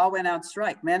go. And they all went out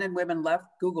strike. Men and women left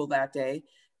Google that day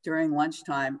during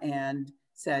lunchtime and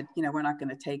said, you know, we're not going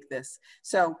to take this.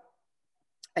 So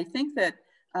I think that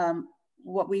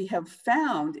what we have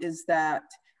found is that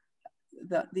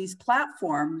these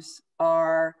platforms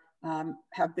have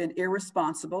been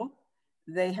irresponsible.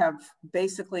 they have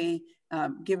basically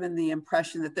given the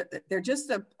impression that they're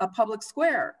just a public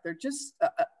square. They're just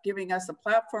giving us a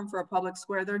platform for a public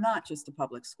square. They're not just a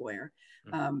public square.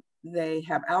 They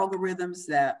have algorithms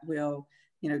that will,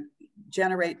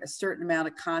 generate a certain amount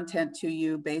of content to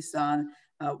you based on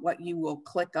what you will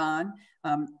click on.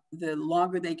 The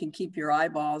longer they can keep your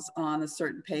eyeballs on a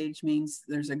certain page means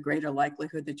there's a greater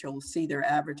likelihood that you'll see their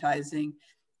advertising,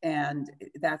 and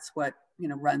that's what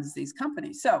runs these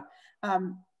companies. So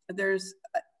there's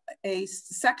a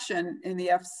section in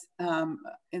the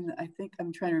I think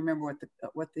I'm trying to remember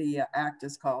what the act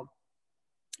is called.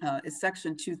 It's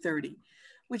Section 230,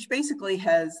 which basically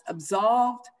has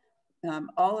absolved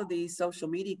all of these social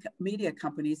media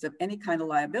companies of any kind of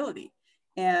liability.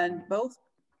 And both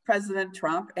President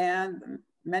Trump and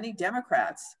many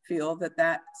Democrats feel that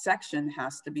that section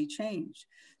has to be changed.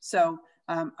 So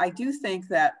I do think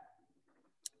that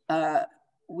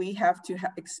we have to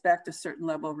expect a certain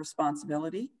level of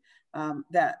responsibility,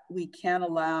 that we can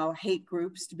allow hate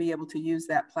groups to be able to use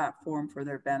that platform for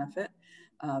their benefit,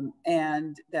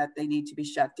 and that they need to be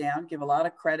shut down. Give a lot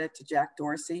of credit to Jack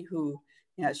Dorsey, who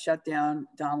shut down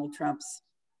Donald Trump's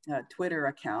Twitter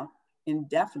account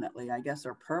indefinitely, I guess,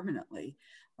 or permanently,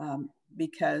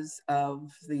 because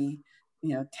of the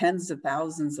tens of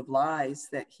thousands of lies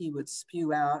that he would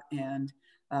spew out, and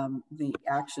the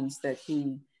actions that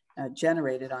he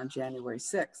generated on January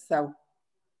 6th. So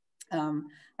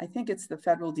I think it's the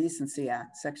Federal Decency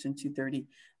Act, Section 230,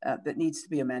 that needs to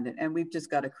be amended. And we've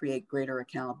just got to create greater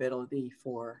accountability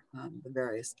for the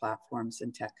various platforms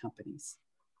and tech companies.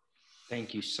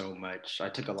 Thank you so much. I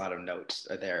took a lot of notes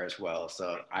there as well,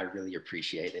 so I really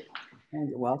appreciate it. Oh,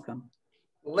 you're welcome.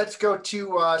 Let's go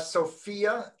to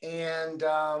Sophia and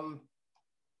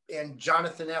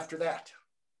Jonathan after that.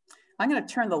 I'm going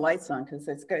to turn the lights on because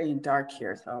it's getting dark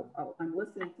here. So I'm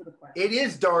listening to the question. It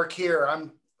is dark here.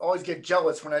 I'm always get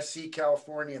jealous when I see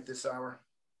California at this hour.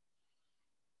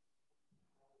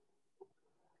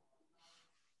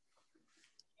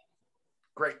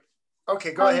 Great.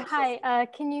 Okay, go ahead. Hi,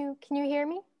 can you hear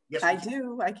me? Yes, I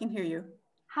do. I can hear you.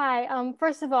 Hi.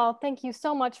 First of all, thank you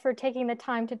so much for taking the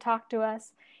time to talk to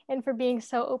us and for being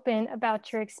so open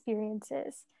about your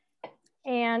experiences.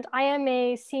 And I am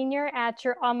a senior at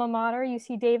your alma mater,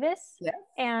 UC Davis. Yes.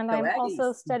 And Go I'm Aggies.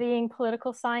 also studying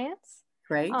political science.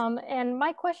 Great. And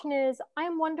my question is,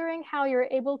 I'm wondering how you're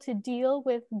able to deal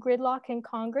with gridlock in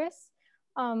Congress.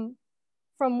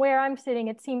 From where I'm sitting,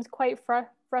 it seems quite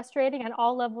frustrating at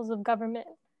all levels of government.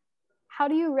 How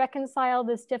do you reconcile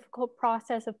this difficult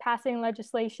process of passing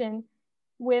legislation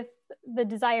with the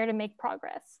desire to make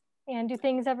progress? And do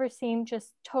things ever seem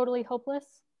just totally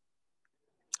hopeless?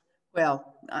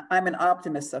 Well, I'm an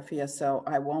optimist, Sophia, so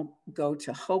I won't go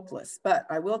to hopeless, but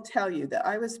I will tell you that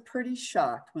I was pretty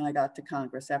shocked when I got to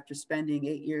Congress after spending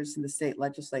 8 years in the state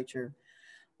legislature,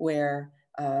 where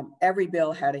every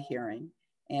bill had a hearing.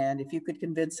 And if you could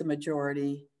convince a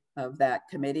majority of that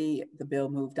committee, the bill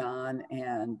moved on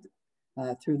and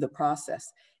through the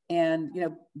process. And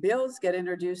bills get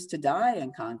introduced to die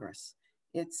in Congress.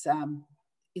 It's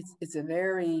a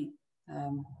very,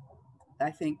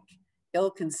 I think,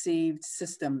 ill-conceived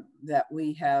system that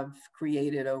we have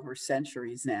created over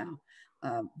centuries now,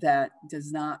 that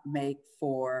does not make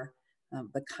for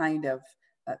the kind of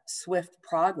swift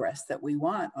progress that we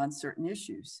want on certain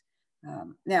issues.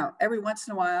 Now, every once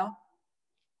in a while,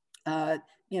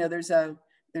 there's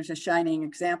a shining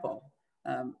example.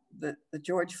 The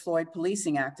George Floyd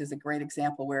Policing Act is a great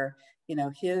example where,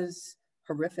 his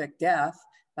horrific death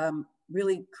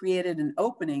really created an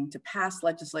opening to pass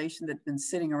legislation that's been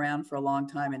sitting around for a long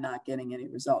time and not getting any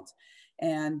results.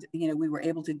 And, we were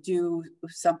able to do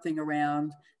something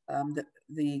around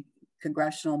the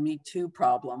congressional Me Too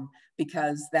problem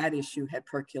because that issue had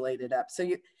percolated up. So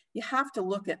you have to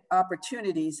look at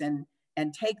opportunities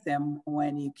and take them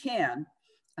when you can.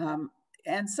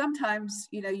 And sometimes,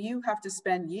 you have to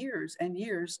spend years and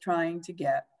years trying to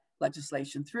get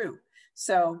legislation through.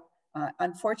 So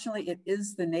unfortunately, it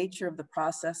is the nature of the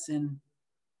process in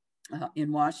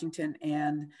Washington,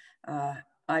 and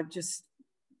I've just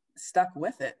stuck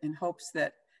with it in hopes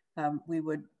that we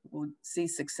would see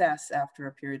success after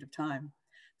a period of time.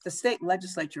 The state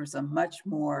legislature is a much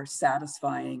more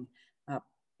satisfying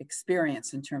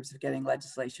experience in terms of getting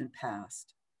legislation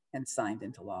passed and signed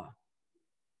into law.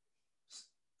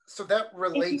 So that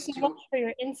relates Thank you to. so much for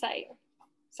your insight.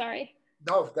 Sorry.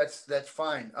 No, that's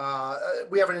fine.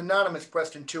 We have an anonymous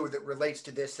question too that relates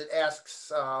to this. It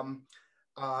asks, and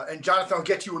Jonathan, I'll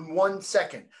get you in 1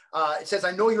 second. It says,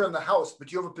 I know you're in the House, but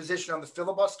do you have a position on the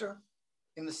filibuster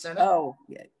in the Senate? Oh,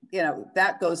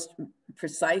 that goes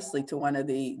precisely to one of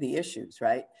the issues,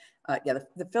 right? yeah,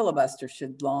 the filibuster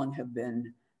should long have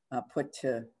been put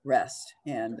to rest.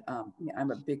 And yeah,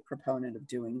 I'm a big proponent of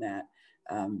doing that.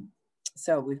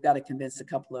 So we've got to convince a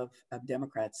couple of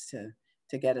Democrats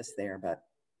to get us there, but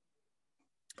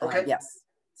okay. Yes,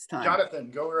 it's time.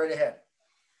 Jonathan, go right ahead.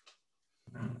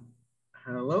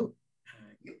 Hello.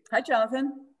 Hi,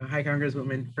 Jonathan. Hi,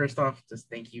 Congresswoman. First off, just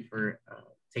thank you for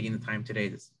taking the time today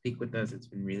to speak with us. It's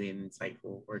been really an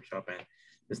insightful workshop, and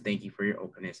just thank you for your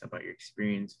openness about your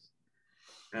experience.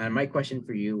 My question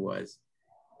for you was,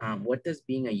 what does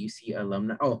being a UC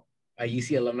alumni, a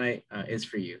UC alumni is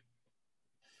for you?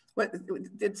 What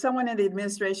did someone in the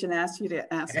administration ask you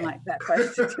to ask that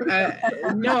question?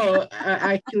 No,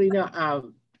 actually,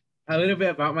 no. A little bit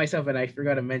about myself, and I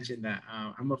forgot to mention that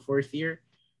I'm a fourth year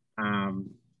econ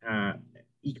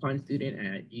student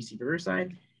at UC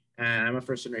Riverside, and I'm a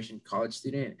first generation college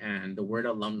student. And the word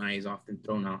alumni is often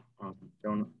thrown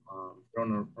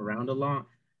around a lot.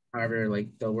 However, like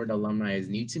the word alumni is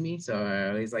new to me, so I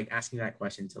always like asking that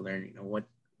question to learn, you know,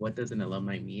 what does an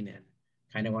alumni mean, and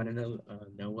kind of want to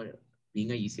know what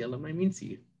being a UC alumni means to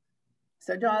you.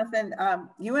 So Jonathan,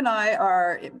 you and I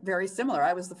are very similar.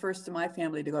 I was the first in my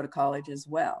family to go to college as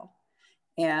well.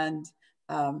 And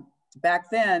back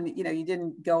then, you know, you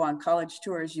didn't go on college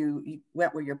tours, you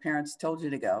went where your parents told you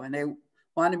to go. And they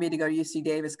wanted me to go to UC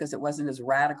Davis because it wasn't as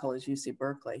radical as UC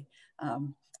Berkeley.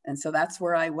 And so that's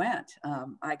where I went.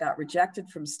 I got rejected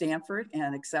from Stanford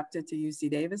and accepted to UC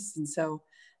Davis. And so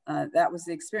that was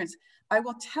the experience. I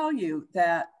will tell you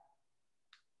that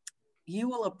you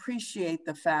will appreciate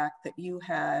the fact that you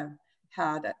have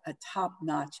had a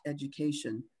top-notch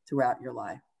education throughout your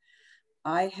life.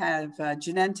 I have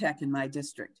Genentech in my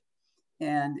district,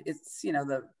 and it's, you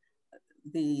know,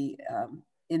 the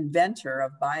inventor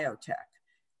of biotech.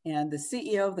 And the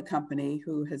CEO of the company,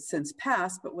 who has since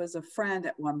passed, but was a friend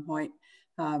at one point,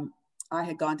 I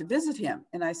had gone to visit him.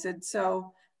 And I said,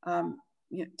 so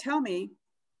you know, tell me,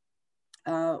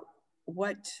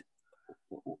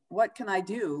 what can I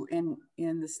do in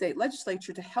the state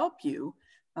legislature to help you?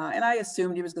 And I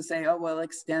assumed he was going to say, oh, well,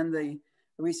 extend the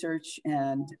research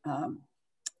and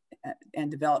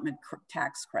development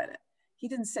tax credit. He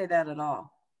didn't say that at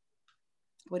all.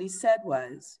 What he said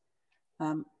was,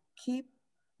 keep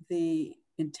the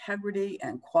integrity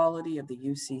and quality of the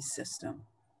UC system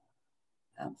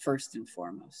first and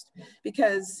foremost,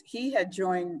 because he had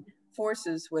joined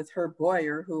forces with Herb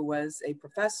Boyer, who was a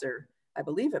professor, I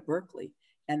believe, at Berkeley.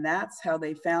 And that's how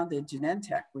they founded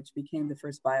Genentech, which became the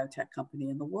first biotech company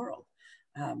in the world.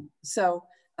 So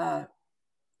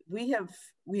we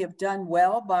have done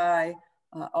well by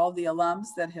all the alums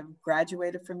that have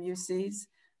graduated from UCs.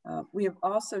 We have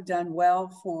also done well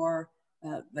for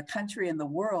the country and the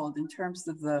world in terms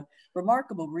of the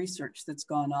remarkable research that's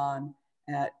gone on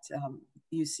at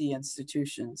UC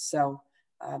institutions. So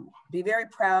be very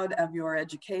proud of your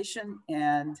education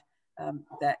and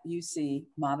that UC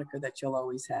moniker that you'll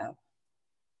always have.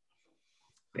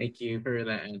 Thank you for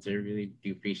that answer. Really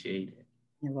do appreciate it.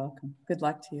 You're welcome. Good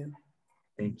luck to you.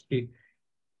 Thank you.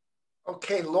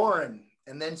 Okay, Lauren,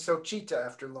 and then Sochita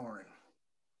after Lauren.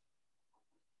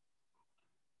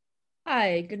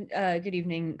 Hi, good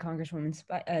evening, Congresswoman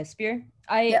Speier.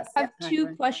 I have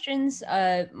two questions.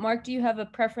 Mark, do you have a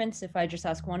preference if I just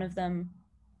ask one of them?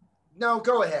 No,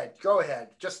 go ahead. Go ahead.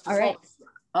 Just all right.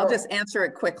 I'll just answer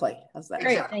it quickly. How's that?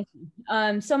 Great, thank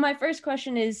you. So my first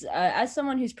question is, as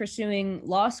someone who's pursuing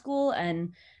law school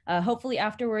and hopefully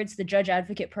afterwards the judge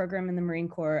advocate program in the Marine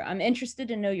Corps, I'm interested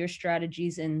to know your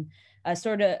strategies in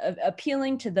sort of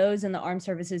appealing to those in the armed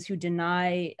services who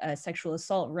deny sexual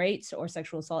assault rates or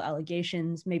sexual assault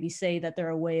allegations, maybe say that they're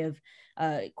a way of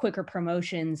quicker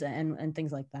promotions and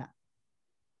things like that.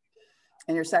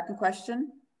 And your second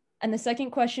question? And the second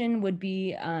question would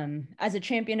be, as a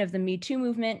champion of the Me Too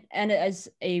movement and as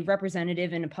a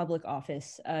representative in a public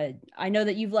office, I know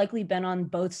that you've likely been on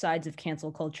both sides of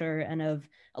cancel culture and of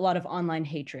a lot of online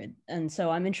hatred. And so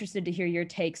I'm interested to hear your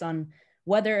takes on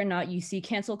whether or not you see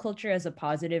cancel culture as a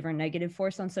positive or negative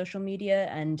force on social media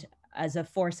and as a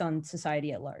force on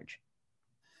society at large.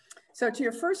 So to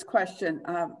your first question,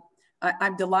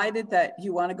 I'm delighted that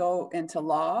you want to go into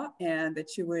law and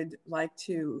that you would like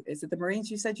to, is it the Marines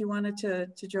you said you wanted to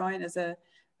join as a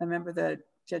member of the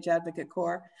Judge Advocate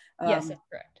Corps? Yes, that's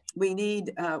correct. We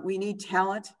need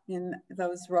talent in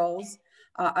those roles.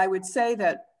 I would say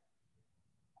that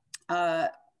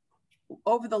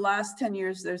over the last 10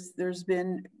 years, there's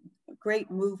been great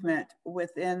movement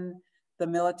within the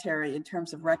military in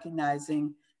terms of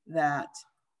recognizing that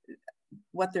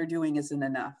what they're doing isn't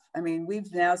enough. I mean,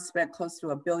 we've now spent close to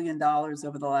 $1 billion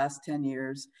over the last 10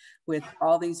 years with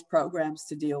all these programs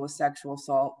to deal with sexual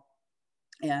assault.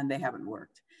 and they haven't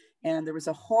worked. And there was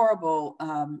a horrible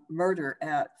murder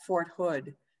at Fort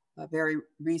Hood very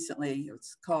recently.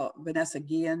 It's called Vanessa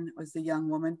Guillen was the young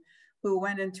woman who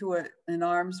went into an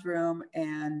arms room,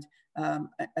 and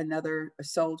another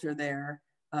soldier there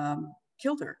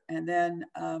killed her, and then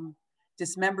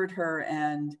dismembered her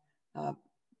and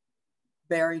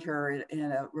buried her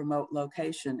in a remote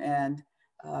location. And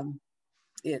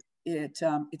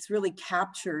it's really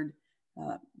captured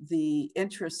the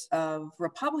interests of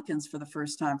Republicans for the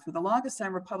first time. For the longest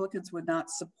time, Republicans would not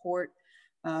support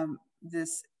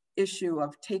this issue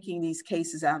of taking these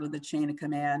cases out of the chain of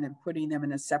command and putting them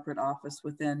in a separate office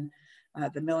within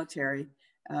the military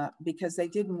because they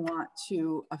didn't want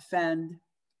to offend,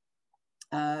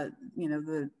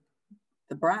 the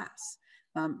brass.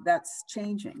 That's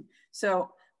changing.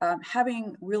 So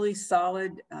having really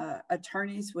solid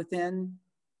attorneys within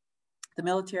the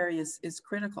military is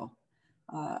critical.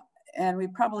 And we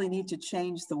probably need to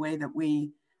change the way that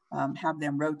we have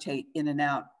them rotate in and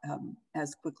out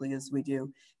as quickly as we do.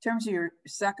 In terms of your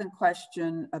second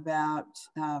question about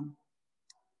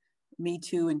Me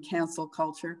Too and cancel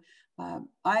culture,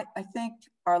 I think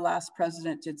our last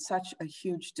president did such a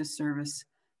huge disservice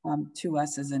to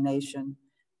us as a nation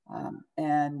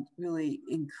and really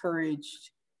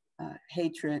encouraged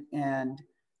hatred. And,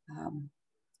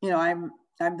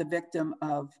 I'm the victim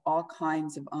of all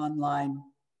kinds of online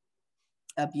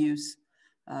abuse.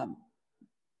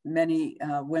 Many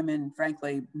women,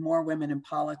 frankly, more women in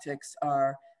politics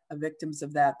are victims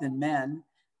of that than men.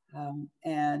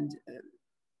 And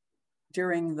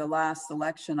during the last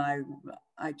election,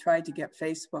 I tried to get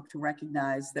Facebook to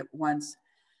recognize that once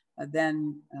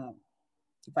then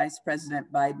Vice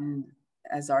President Biden,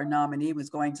 as our nominee, was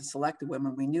going to select a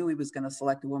woman, we knew he was going to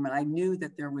select a woman. I knew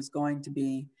that there was going to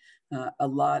be a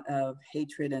lot of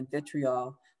hatred and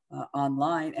vitriol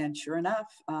online. And sure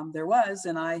enough, there was.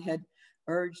 And I had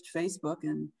urged Facebook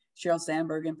and Sheryl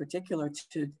Sandberg in particular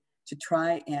to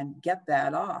try and get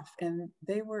that off. And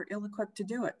they were ill-equipped to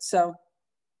do it. So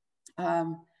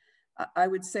I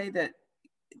would say that,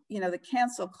 the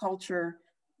cancel culture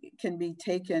can be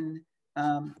taken,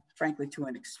 frankly, to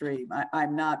an extreme.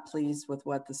 I'm not pleased with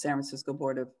what the San Francisco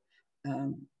Board of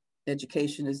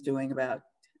Education is doing about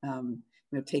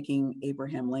taking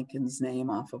Abraham Lincoln's name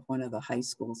off of one of the high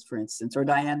schools, for instance, or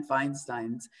Dianne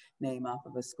Feinstein's name off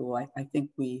of a school. I think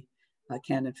we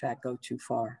can, in fact, go too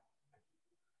far.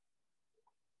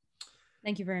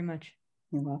 Thank you very much.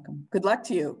 You're welcome. Good luck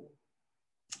to you.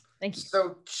 Thank you.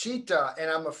 So Cheetah, and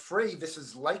I'm afraid this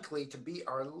is likely to be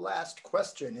our last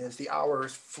question as the hour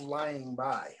is flying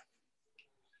by.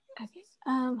 Okay.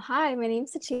 Hi, my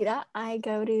name's Cheetah. I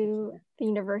go to the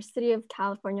University of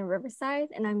California, Riverside,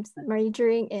 and I'm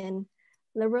majoring in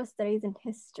liberal studies and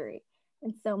history.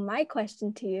 And so my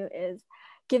question to you is,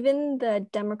 given the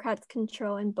Democrats'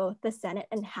 control in both the Senate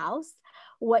and House,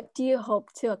 what do you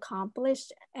hope to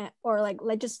accomplish or like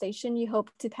legislation you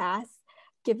hope to pass,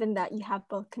 given that you have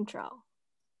both control?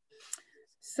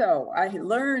 So I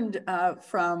learned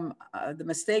from the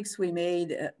mistakes we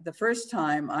made the first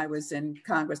time I was in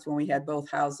Congress when we had both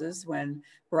houses, when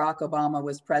Barack Obama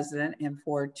was president, and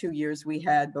for 2 years we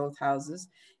had both houses.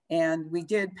 And we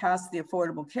did pass the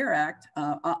Affordable Care Act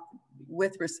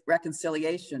with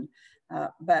reconciliation,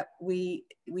 but we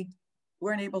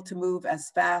weren't able to move as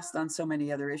fast on so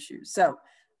many other issues. So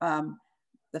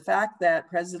the fact that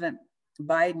President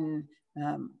Biden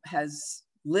has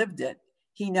lived it,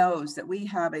 he knows that we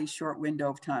have a short window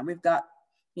of time. We've got,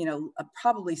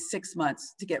 probably 6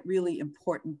 months to get really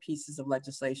important pieces of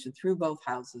legislation through both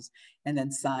houses and then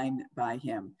signed by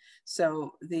him.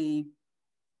 So the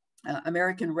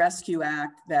American Rescue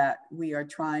Act that we are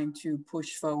trying to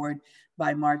push forward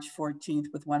by March 14th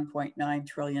with $1.9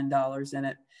 trillion in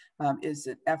it is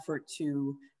an effort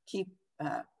to keep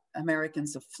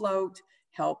Americans afloat,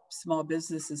 help small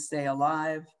businesses stay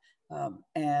alive,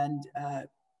 and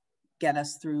get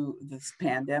us through this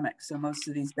pandemic. So most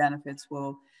of these benefits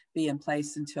will be in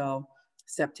place until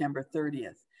September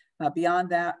 30th. Beyond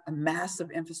that, a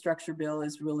massive infrastructure bill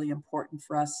is really important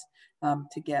for us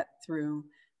to get through.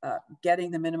 Getting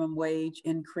the minimum wage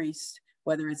increased,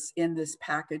 whether it's in this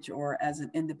package or as an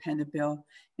independent bill.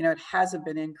 It hasn't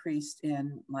been increased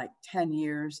in like 10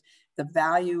 years. The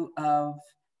value of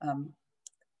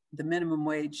the minimum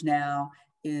wage now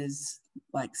is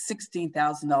like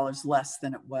 $16,000 less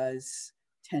than it was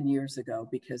 10 years ago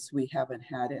because we haven't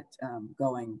had it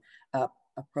going up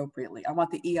appropriately. I want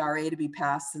the ERA to be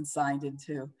passed and signed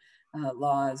into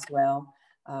law as well.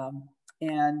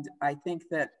 And I think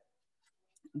that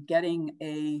getting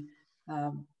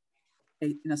an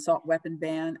assault weapon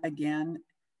ban again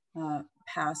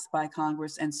passed by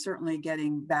Congress, and certainly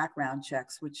getting background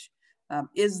checks, which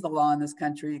is the law in this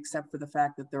country, except for the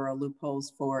fact that there are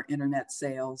loopholes for internet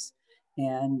sales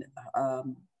and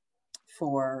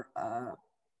for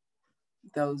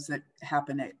those that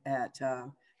happen at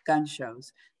gun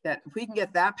shows. That if we can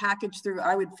get that package through,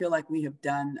 I would feel like we have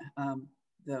done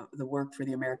the work for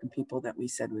the American people that we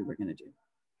said we were going to do.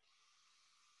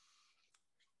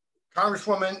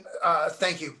 Congresswoman,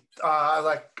 thank you.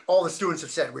 Like all the students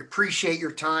have said, we appreciate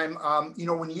your time. You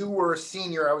know, when you were a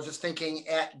senior, I was just thinking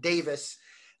at Davis,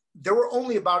 there were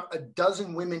only about a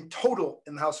dozen women total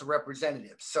in the House of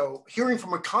Representatives. So hearing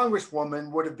from a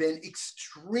Congresswoman would have been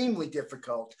extremely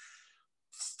difficult.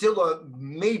 Still a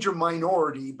major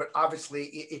minority, but obviously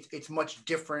it's much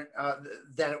different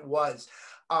than it was.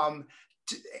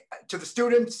 To the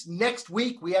students, next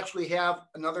week we actually have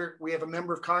a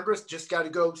member of Congress just got to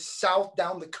go south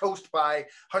down the coast by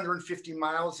 150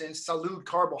 miles, and Salud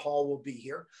Carbajal will be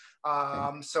here.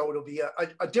 So it'll be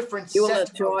a different you will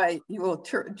set. You will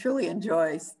truly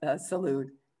enjoy Salud.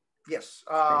 Yes.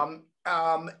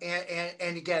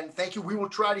 And again, thank you. We will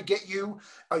try to get you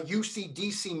a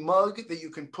UCDC mug that you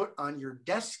can put on your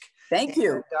desk. Thank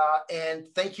you. And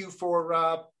thank you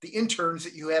for the interns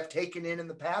that you have taken in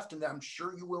the past, and I'm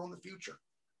sure you will in the future.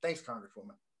 Thanks,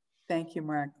 Congresswoman. Thank you,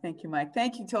 Mark. Thank you, Mike.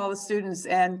 Thank you to all the students.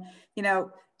 And, you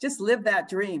know, just live that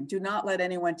dream. Do not let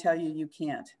anyone tell you you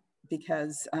can't,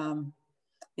 because,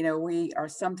 you know, we are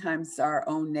sometimes our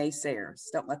own naysayers.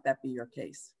 Don't let that be your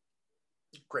case.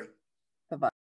 Great. Bye-bye.